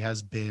industry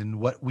has been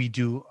what we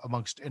do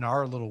in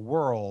our little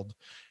world.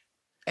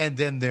 And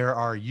then there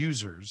are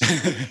users.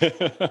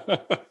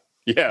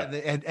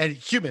 And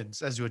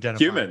humans, as you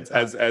identify. Humans,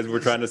 as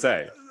we're trying to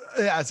say.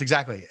 Yes,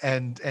 exactly.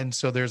 And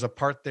so there's a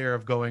part there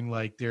of going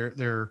like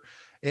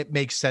it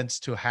makes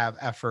sense to have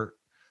effort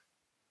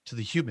to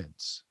the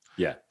humans.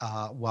 Yeah.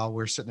 While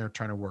we're sitting there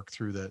trying to work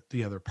through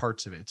the other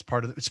parts of it. It's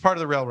part of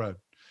the railroad.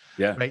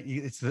 Yeah. Right.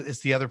 It's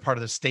the other part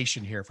of the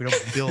station here. If we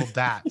don't build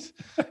that,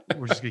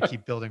 we're just going to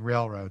keep building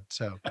railroad.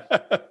 So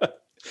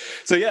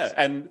yeah.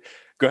 And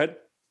go ahead.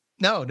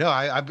 No,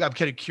 I'm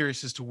kind of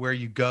curious as to where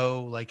you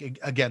go. Like,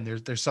 again,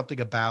 there's something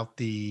about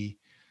the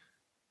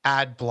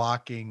ad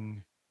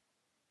blocking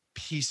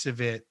piece of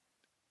it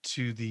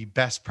to the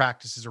best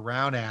practices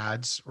around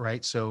ads,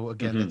 right? So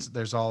again,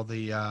 there's all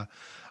the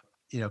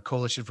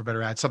Coalition for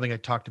Better Ads, something I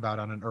talked about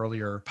on an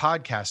earlier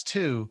podcast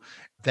too,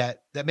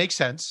 that makes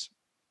sense,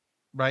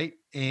 right?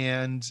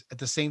 And at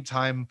the same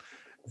time,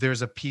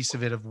 there's a piece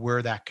of it of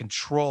where that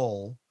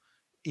control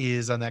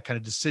is on that kind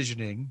of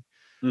decisioning.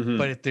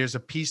 But if there's a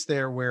piece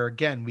there where,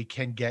 again, we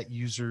can get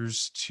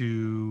users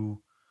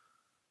to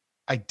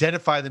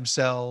identify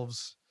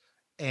themselves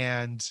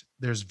and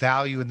there's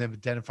value in them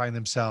identifying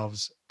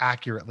themselves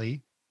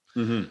accurately,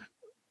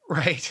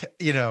 right?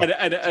 And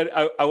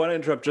I want to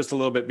interrupt just a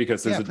little bit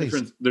because there's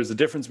difference. There's a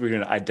difference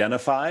between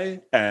identify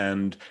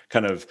and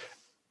kind of.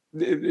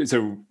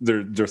 So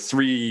there are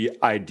three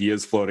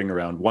ideas floating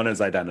around. One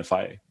is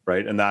identify,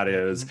 right? And that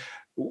is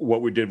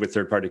what we did with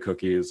third-party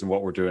cookies and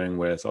what we're doing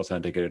with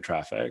authenticated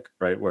traffic,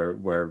 right?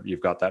 Where you've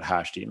got that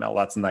hashed email.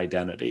 That's an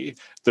identity.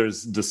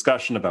 There's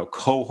discussion about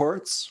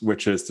cohorts,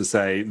 which is to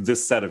say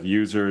this set of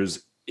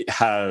users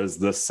has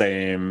the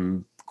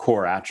same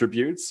core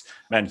attributes,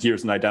 and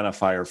here's an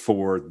identifier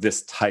for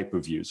this type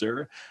of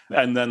user.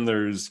 And then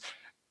there's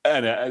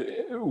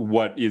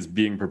what is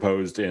being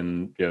proposed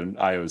in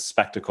IO's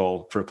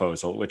Spectacle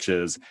proposal, which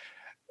is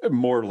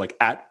more like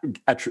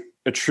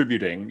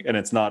attributing, and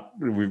it's not.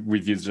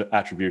 We've used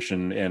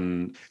attribution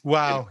in.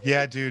 Wow!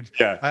 Yeah, dude.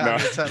 Yeah.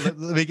 Let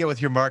me get with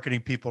your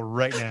marketing people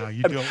right now.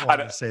 You don't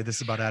want to say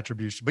this about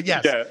attribution, but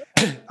yes,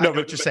 I know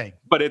what you're saying.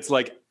 But it's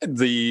like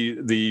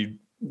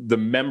the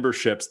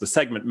memberships, the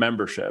segment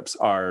memberships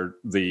are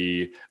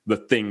the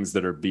things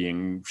that are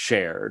being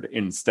shared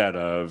instead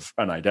of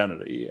an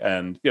identity,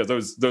 and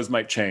those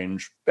might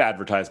change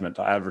advertisement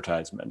to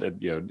advertisement,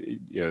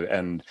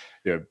 and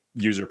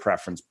user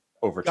preference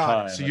over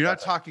time. So you're not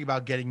talking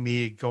about getting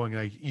me going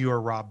like you are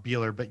Rob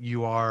Beeler, but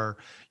you are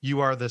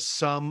the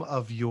sum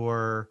of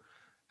your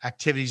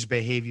activities,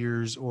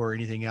 behaviors, or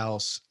anything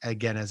else,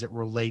 again, as it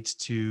relates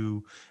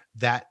to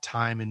that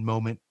time and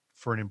moment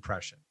for an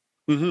impression.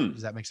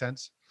 Does that make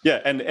sense?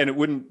 Yeah, and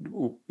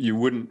you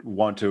wouldn't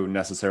want to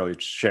necessarily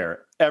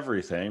share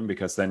everything,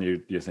 because then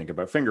you think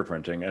about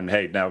fingerprinting, and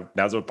hey,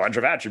 now's a bunch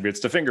of attributes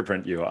to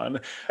fingerprint you on,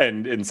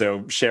 and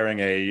so sharing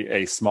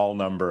a small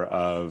number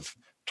of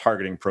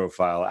targeting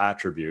profile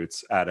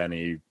attributes at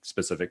any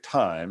specific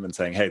time and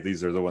saying, hey,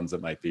 these are the ones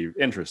that might be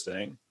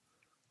interesting.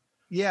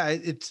 Yeah,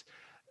 it's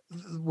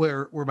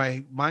where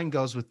my mind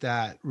goes with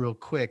that real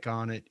quick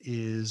on it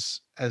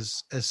is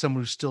as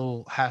someone who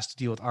still has to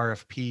deal with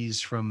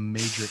RFPs from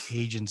major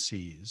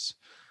agencies,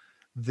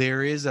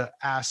 there is an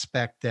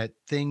aspect that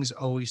things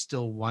always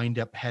still wind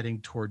up heading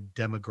toward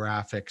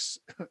demographics,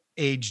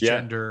 age,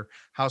 gender,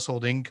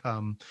 household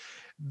income.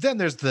 Then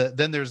there's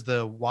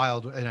the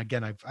wild, and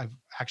again, I've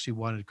actually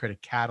wanted to create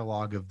a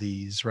catalog of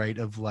these, right?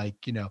 Of like,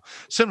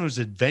 someone who's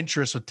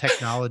adventurous with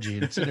technology,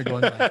 and it's sitting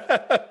there going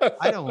like,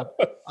 I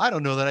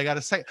don't know that I got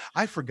to say.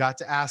 I forgot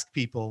to ask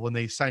people when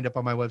they signed up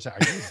on my website,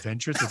 are you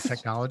adventurous with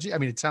technology? I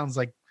mean, it sounds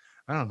like,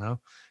 I don't know.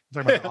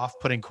 I'm talking about an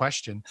off-putting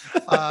question,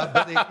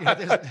 but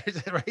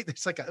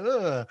there's like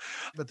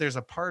but there's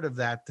a part of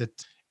that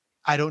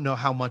I don't know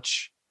how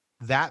much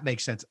that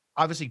makes sense.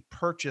 Obviously,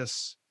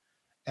 purchase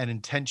and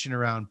intention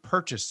around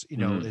purchase,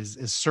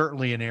 is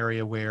certainly an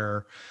area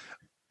where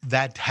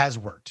that has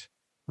worked,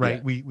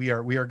 right? Yeah.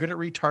 We are good at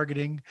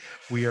retargeting.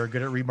 We are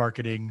good at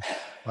remarketing,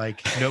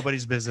 like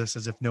nobody's business,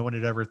 as if no one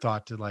had ever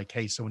thought to like,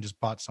 hey, someone just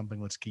bought something,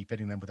 let's keep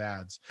hitting them with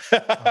ads.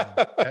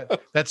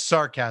 That's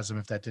sarcasm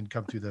if that didn't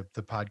come through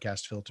the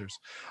podcast filters.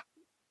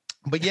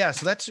 But yeah,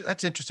 so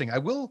that's interesting.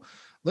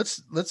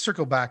 Let's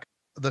circle back.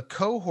 The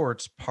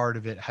cohorts part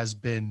of it has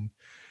been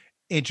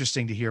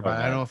interesting to hear about.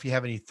 I don't know if you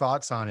have any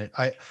thoughts on it.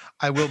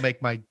 I will make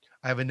my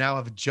now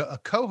have a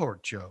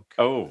cohort joke.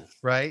 Oh,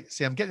 right.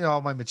 See, I'm getting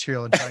all my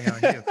material and trying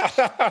it on you.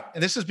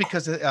 And this is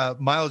because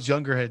Miles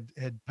Younger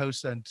had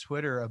posted on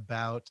Twitter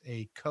about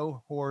a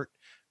cohort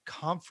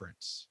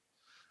conference,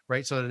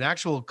 right? So an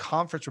actual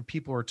conference where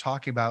people were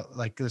talking about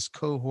like this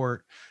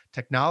cohort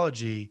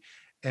technology.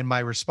 And my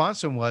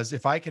response to him was,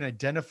 if I can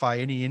identify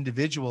any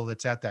individual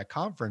that's at that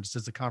conference,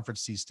 does the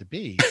conference cease to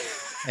be?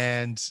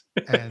 And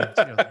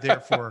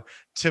therefore,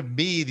 to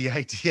me, the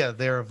idea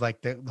there of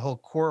like the whole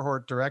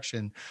cohort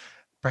direction,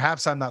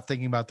 perhaps I'm not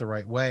thinking about the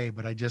right way,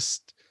 but I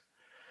just,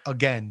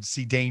 again,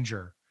 see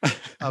danger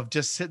of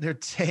just sitting there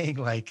saying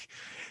like,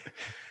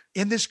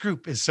 in this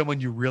group is someone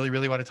you really,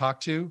 really want to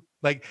talk to.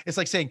 Like, it's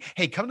like saying,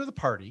 hey, come to the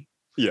party.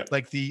 Yeah.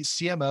 Like the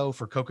CMO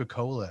for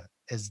Coca-Cola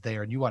is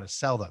there and you want to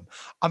sell them.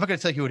 I'm not going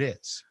to tell you who it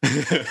is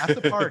at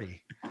the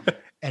party.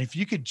 And if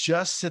you could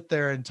just sit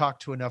there and talk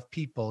to enough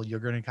people, you're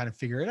going to kind of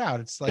figure it out.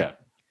 It's like,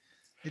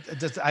 it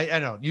does, I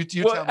don't know. You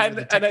tell me,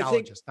 the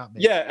technologist, not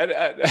me.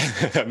 Yeah,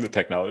 I'm the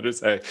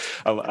technologist.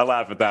 I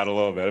laugh at that a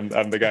little bit.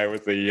 I'm the guy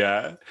with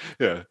the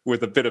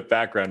with a bit of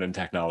background in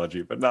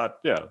technology, but not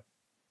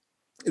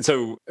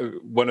So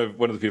one of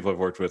the people I've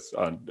worked with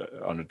on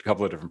a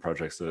couple of different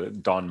projects,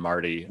 Don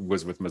Marty,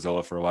 was with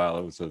Mozilla for a while.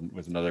 It was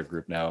with another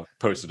group now.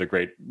 Posted a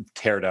great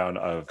teardown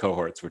of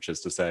cohorts, which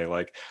is to say,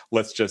 like,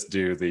 let's just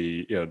do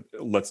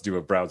let's do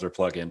a browser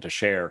plugin to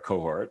share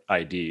cohort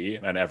ID,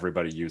 and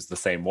everybody use the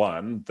same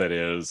one. That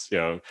is,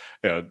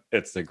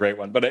 it's a great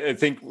one. But I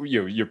think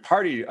your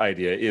party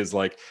idea is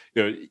like,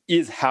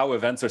 is how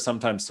events are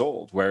sometimes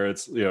sold, where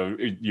it's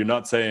you're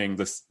not saying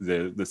this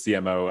the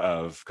CMO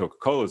of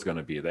Coca-Cola is going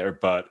to be there,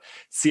 but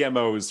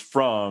CMOs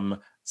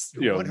from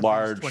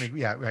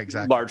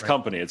large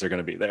companies are going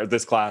to be there.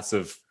 This class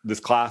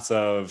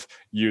of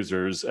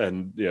users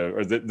and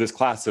this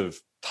class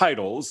of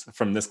titles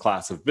from this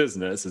class of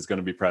business is going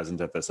to be present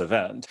at this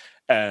event.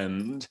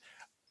 And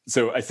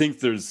so I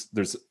think there's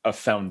a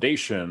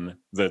foundation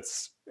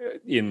that's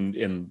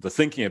in the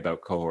thinking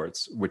about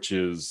cohorts, which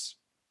is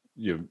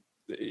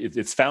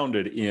it's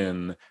founded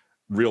in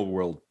real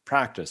world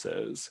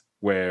practices,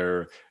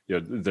 where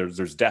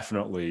there's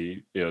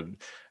definitely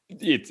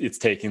it's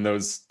taking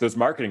those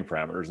marketing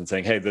parameters and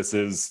saying, hey, this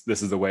is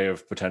the way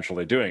of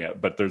potentially doing it,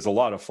 but there's a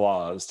lot of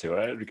flaws to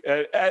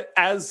it,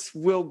 as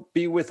will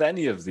be with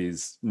any of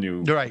these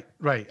new.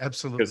 Right,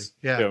 absolutely.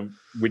 Yeah,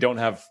 we don't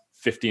have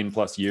 15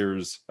 plus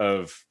years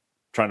of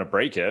trying to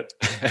break it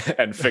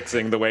and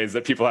fixing the ways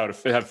that people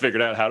have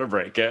figured out how to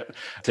break it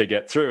to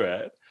get through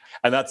it,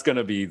 and that's going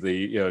to be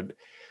the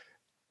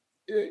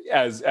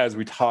as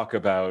we talk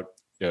about.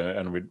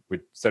 And we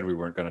said we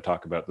weren't going to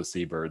talk about the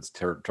seabirds,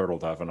 turtle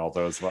dove, and all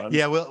those ones.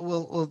 Yeah,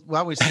 we'll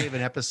always save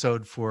an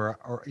episode for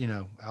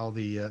all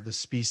the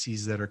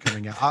species that are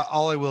coming out.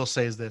 All I will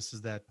say is this: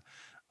 is that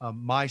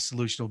my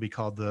solution will be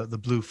called the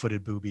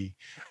blue-footed booby.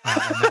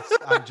 And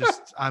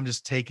I'm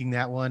just taking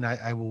that one.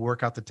 I will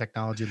work out the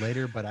technology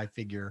later, but I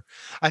figure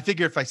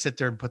if I sit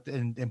there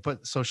and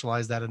put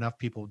socialize that enough,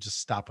 people will just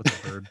stop with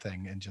the bird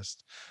thing and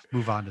just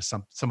move on to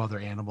some other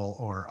animal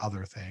or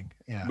other thing.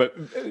 Yeah. But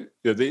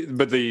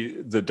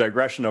the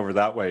digression over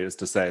that way is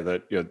to say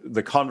that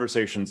the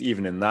conversations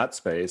even in that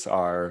space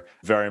are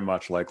very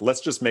much like,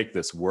 let's just make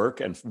this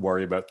work and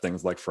worry about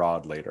things like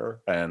fraud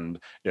later, and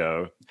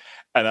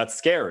that's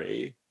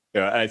scary.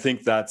 And I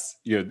think that's,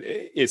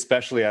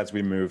 especially as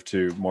we move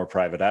to more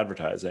private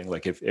advertising,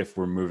 like if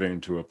we're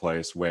moving to a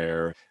place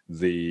where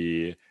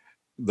the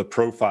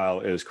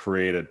profile is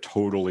created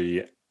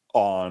totally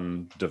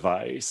on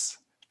device,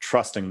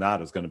 trusting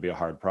that is going to be a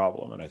hard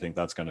problem. And I think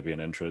that's going to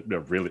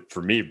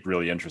be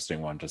really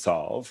interesting one to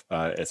solve,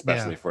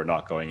 especially if we're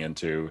not going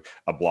into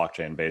a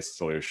blockchain-based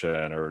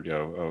solution or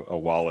a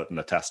wallet and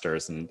the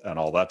testers and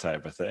all that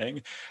type of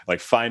thing. Like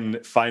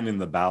finding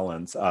the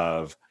balance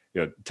of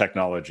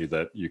technology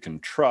that you can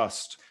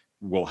trust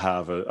will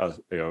have a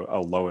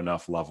low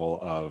enough level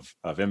of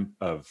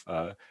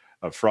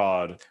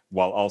fraud,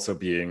 while also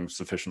being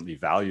sufficiently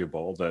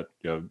valuable that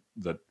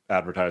that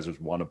advertisers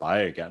want to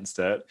buy against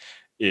it,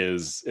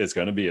 is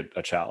going to be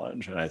a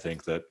challenge. And I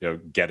think that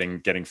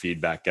getting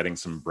feedback, getting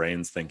some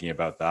brains thinking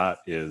about that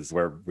is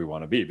where we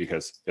want to be,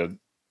 because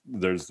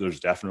there's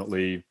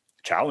definitely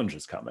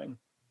challenges coming.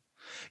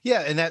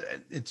 Yeah, and that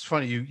it's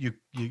funny.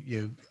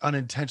 You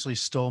unintentionally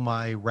stole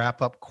my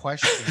wrap up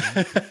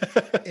question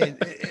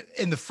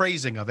in the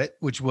phrasing of it,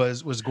 which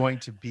was going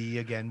to be,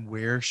 again,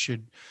 where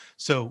should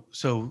so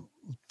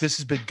this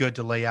has been good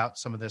to lay out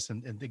some of this,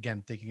 and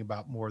again, thinking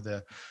about more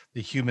the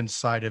human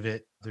side of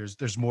it.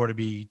 There's more to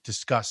be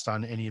discussed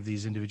on any of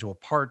these individual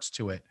parts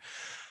to it,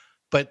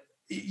 but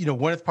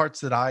one of the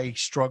parts that I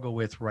struggle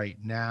with right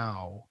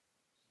now,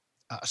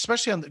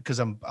 especially because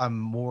I'm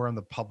more on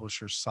the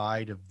publisher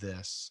side of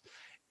this,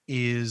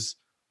 is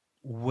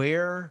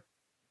where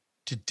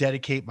to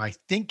dedicate my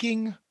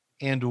thinking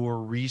and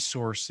or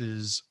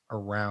resources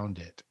around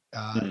it.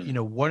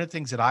 One of the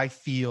things that I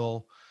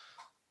feel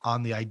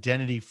on the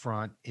identity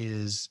front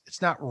is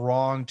it's not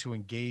wrong to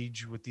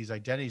engage with these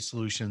identity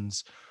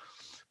solutions,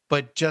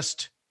 but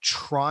just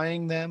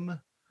trying them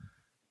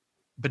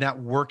but not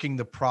working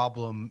the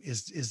problem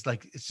is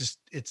like,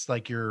 it's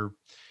like you're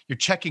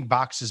checking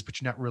boxes,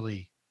 but you're not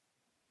really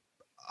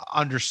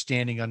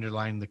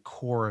underlying the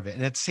core of it.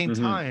 And at the same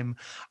time,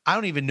 I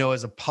don't even know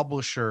as a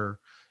publisher,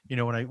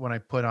 when I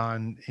put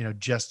on,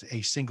 just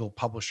a single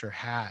publisher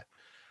hat,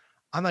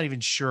 I'm not even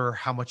sure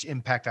how much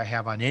impact I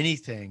have on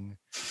anything.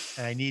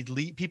 And I need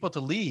people to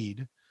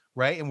lead,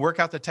 right, and work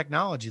out the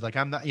technology. Like,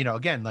 I'm not,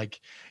 again, like,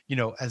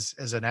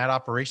 as an ad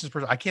operations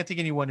person, I can't think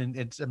anyone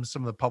in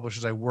some of the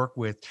publishers I work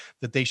with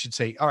that they should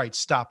say, all right,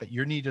 stop it.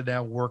 You need to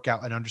now work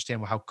out and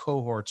understand how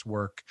cohorts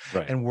work,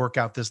 Right. and work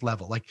out this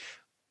level. Like,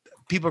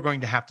 people are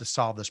going to have to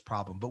solve this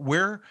problem. But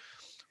where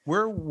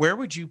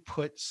would you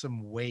put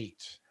some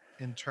weight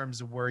in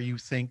terms of where you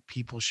think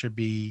people should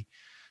be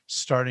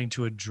starting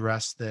to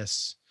address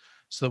this,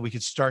 so that we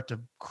could start to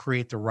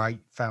create the right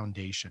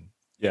foundation?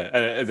 Yeah,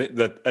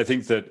 I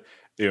think that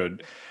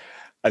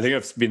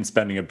I've been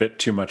spending a bit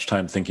too much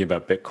time thinking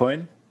about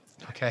Bitcoin.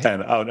 Okay.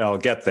 And I'll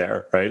get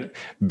there, right?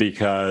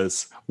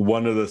 Because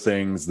one of the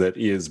things that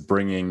is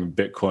bringing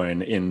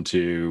Bitcoin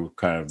into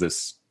kind of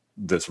this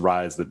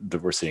rise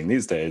that we're seeing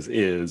these days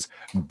is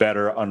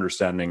better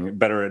understanding,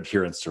 better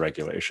adherence to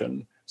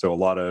regulation. So a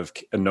lot of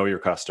know your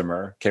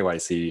customer,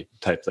 KYC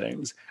type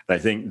things. And I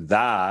think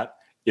that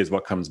is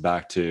what comes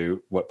back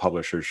to what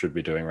publishers should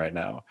be doing right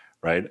now,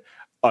 right?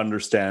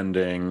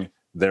 Understanding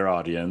their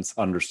audience,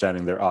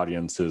 understanding their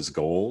audience's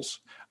goals,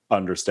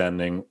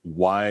 understanding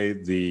why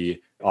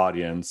the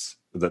audience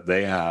that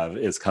they have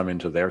is coming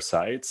to their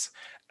sites,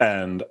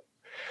 and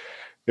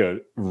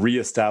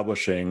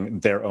reestablishing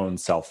their own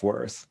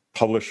self-worth.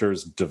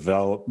 Publishers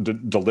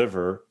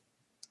deliver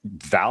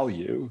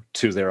value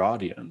to their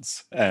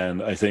audience.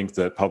 And I think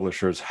that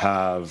publishers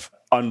have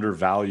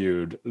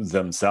undervalued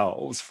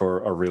themselves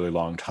for a really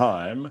long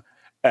time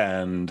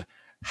and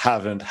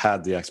haven't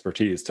had the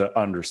expertise to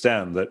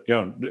understand that,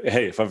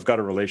 hey, if I've got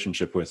a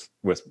relationship with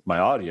my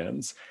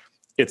audience,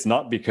 it's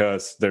not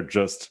because they're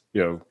just,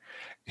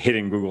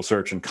 hitting Google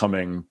search and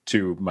coming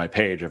to my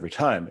page every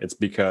time. It's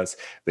because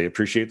they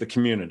appreciate the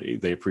community.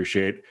 They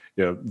appreciate,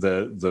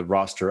 the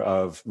roster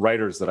of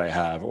writers that I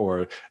have,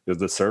 or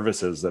the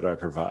services that I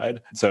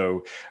provide.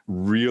 So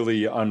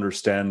really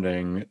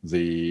understanding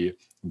the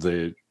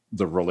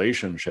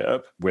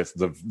relationship with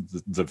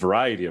the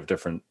variety of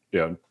different,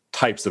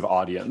 types of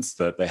audience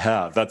that they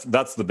have.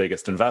 That's the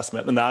biggest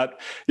investment. And that,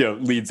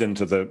 leads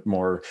into the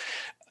more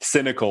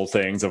cynical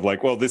things of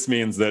like, well, this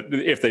means that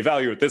if they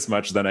value it this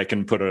much, then I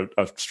can put a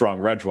strong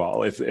reg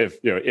wall.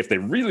 If they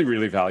really,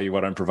 really value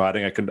what I'm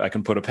providing, I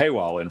can put a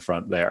paywall in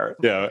front there,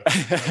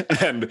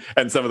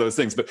 and some of those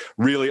things. But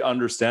really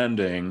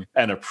understanding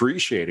and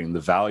appreciating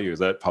the value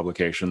that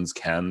publications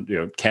can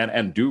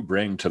and do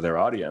bring to their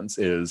audience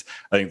is,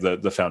 I think,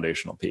 the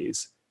foundational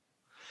piece.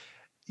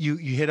 You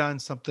hit on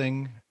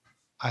something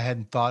I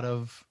hadn't thought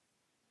of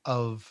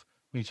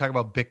when you talk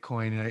about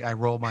Bitcoin, and I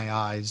roll my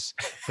eyes,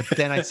 but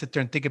then I sit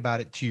there and think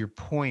about it. To your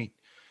point,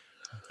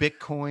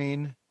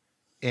 Bitcoin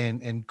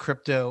and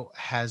crypto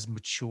has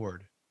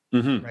matured,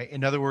 right?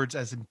 In other words,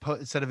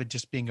 instead of it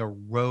just being a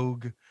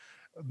rogue,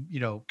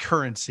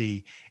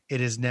 currency, it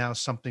is now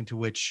something to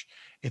which,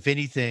 if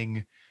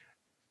anything,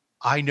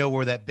 I know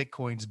where that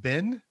Bitcoin's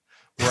been,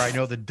 where I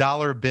know the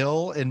dollar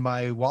bill in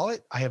my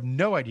wallet. I have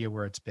no idea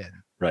where it's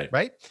been.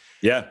 Right.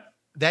 Yeah.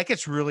 That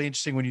gets really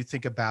interesting when you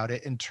think about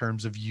it in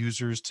terms of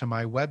users to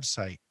my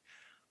website.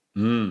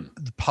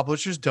 The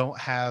publishers don't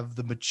have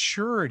the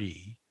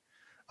maturity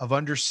of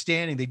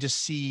understanding. They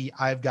just see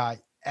I've got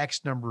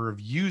X number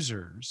of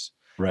users,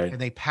 right, and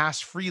they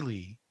pass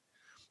freely.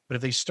 But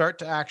if they start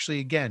to actually,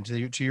 again,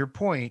 to your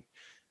point,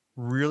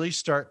 really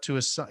start to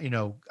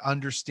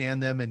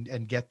understand them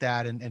and get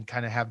that and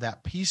kind of have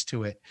that piece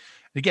to it.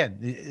 Again,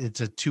 it's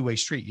a two-way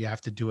street. You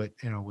have to do it,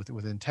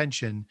 with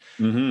intention.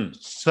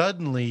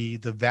 Suddenly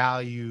the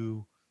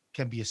value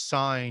can be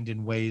assigned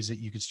in ways that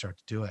you could start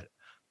to do it.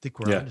 I think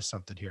we're onto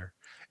something here.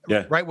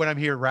 Yeah. Right when I'm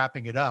here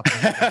wrapping it up,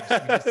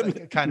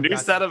 kind of new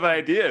set of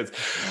ideas.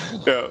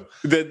 Right.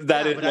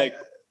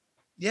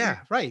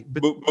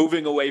 But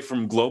moving away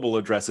from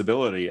global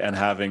addressability and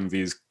having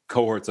these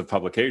cohorts of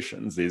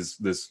publications, this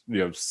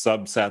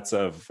subsets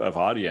of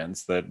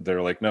audience that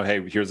they're like, no,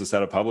 hey, here's a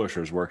set of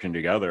publishers working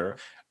together,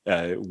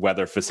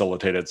 whether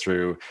facilitated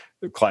through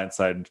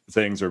client-side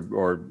things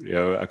or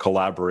a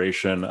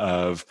collaboration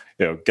of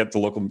get the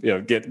local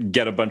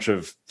get a bunch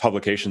of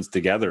publications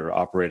together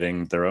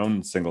operating their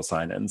own single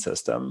sign-in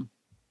system.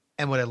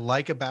 And what I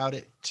like about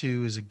it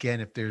too is,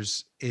 again, if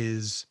there's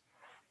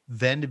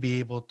then to be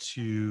able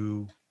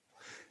to,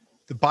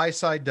 the buy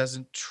side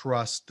doesn't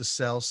trust the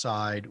sell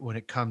side when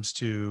it comes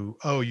to,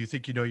 oh, you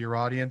think you know your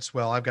audience?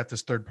 Well, I've got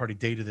this third party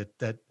data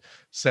that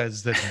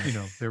says that,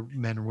 they're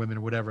men or women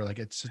or whatever. Like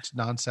it's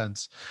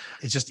nonsense.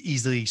 It's just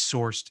easily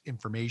sourced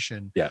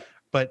information. Yeah.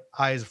 But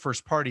I, as a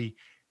first party,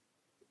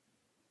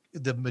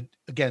 the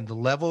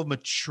level of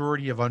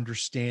maturity of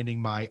understanding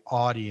my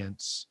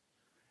audience,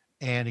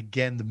 and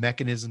again, the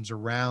mechanisms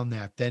around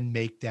that then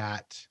make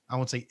that, I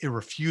won't say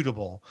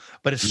irrefutable,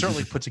 but it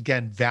certainly puts,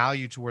 again,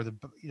 value to where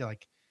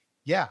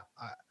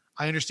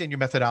I understand your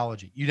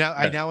methodology.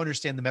 I Yeah. now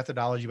understand the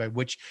methodology by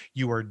which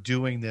you are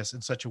doing this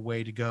in such a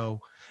way to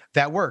go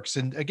that works.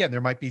 And again,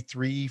 there might be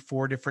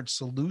 3-4 different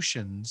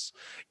solutions,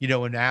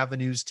 and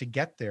avenues to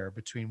get there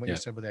between what you Yeah.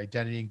 said with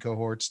identity and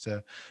cohorts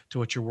to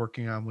what you're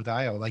working on with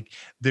IO. Like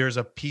there's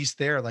a piece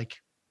there,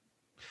 like,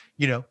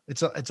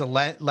 it's a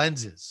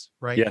lenses,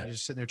 right? Yeah. You're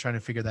just sitting there trying to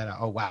figure that out.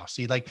 Oh, wow.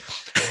 See, like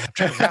I'm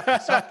trying to wrap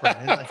this up,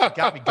 Brandon. Like you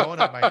got me going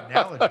on my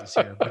analogies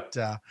here, but,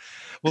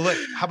 well, look,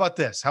 how about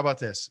this?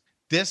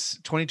 This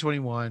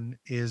 2021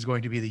 is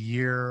going to be the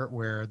year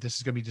where this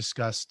is going to be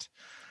discussed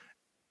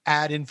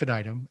ad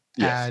infinitum,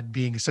 Yes. ad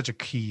being such a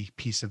key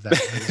piece of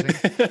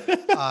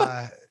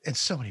that. In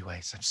so many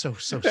ways. I'm so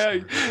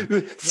sorry.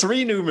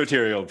 3 new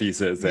material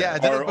pieces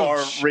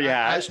or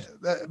rehashed.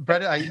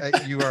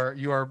 Brett, you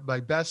are my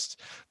best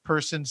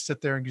person to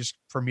sit there and just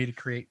for me to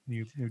create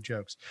new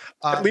jokes.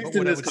 At least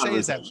in this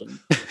conversation.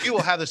 We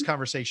will have this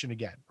conversation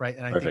again, right?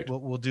 And I Perfect. think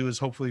what we'll do is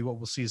hopefully what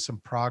we'll see is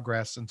some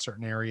progress in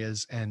certain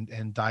areas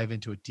and dive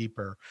into it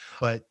deeper.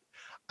 But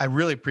I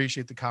really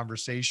appreciate the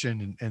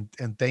conversation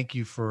and thank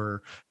you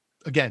for,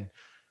 again,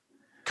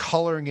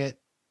 coloring it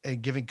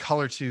and giving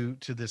color to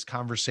this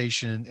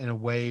conversation in a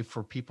way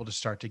for people to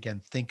start to, again,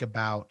 think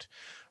about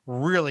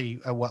really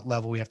at what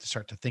level we have to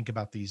start to think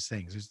about these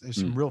things. There's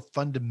some real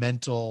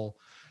fundamental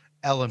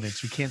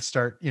elements. We can't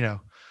start,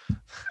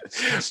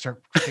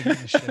 start figuring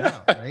this shit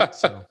out, right?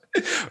 So,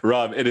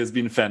 Rob, it has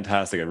been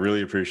fantastic. I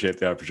really appreciate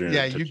the opportunity.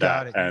 Yeah, you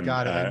got it. You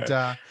got it.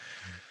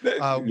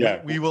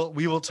 And we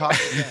will talk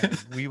again.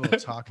 We will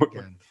talk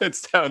again. It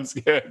sounds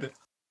good.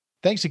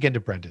 Thanks again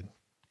to Brendan.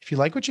 If you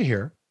like what you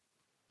hear,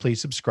 please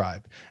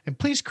subscribe and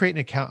please create an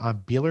account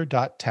on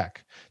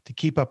Beeler.tech to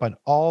keep up on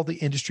all the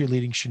industry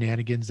leading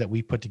shenanigans that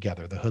we put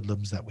together, the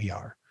hoodlums that we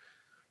are.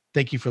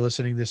 Thank you for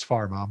listening this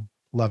far, Mom.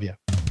 Love you.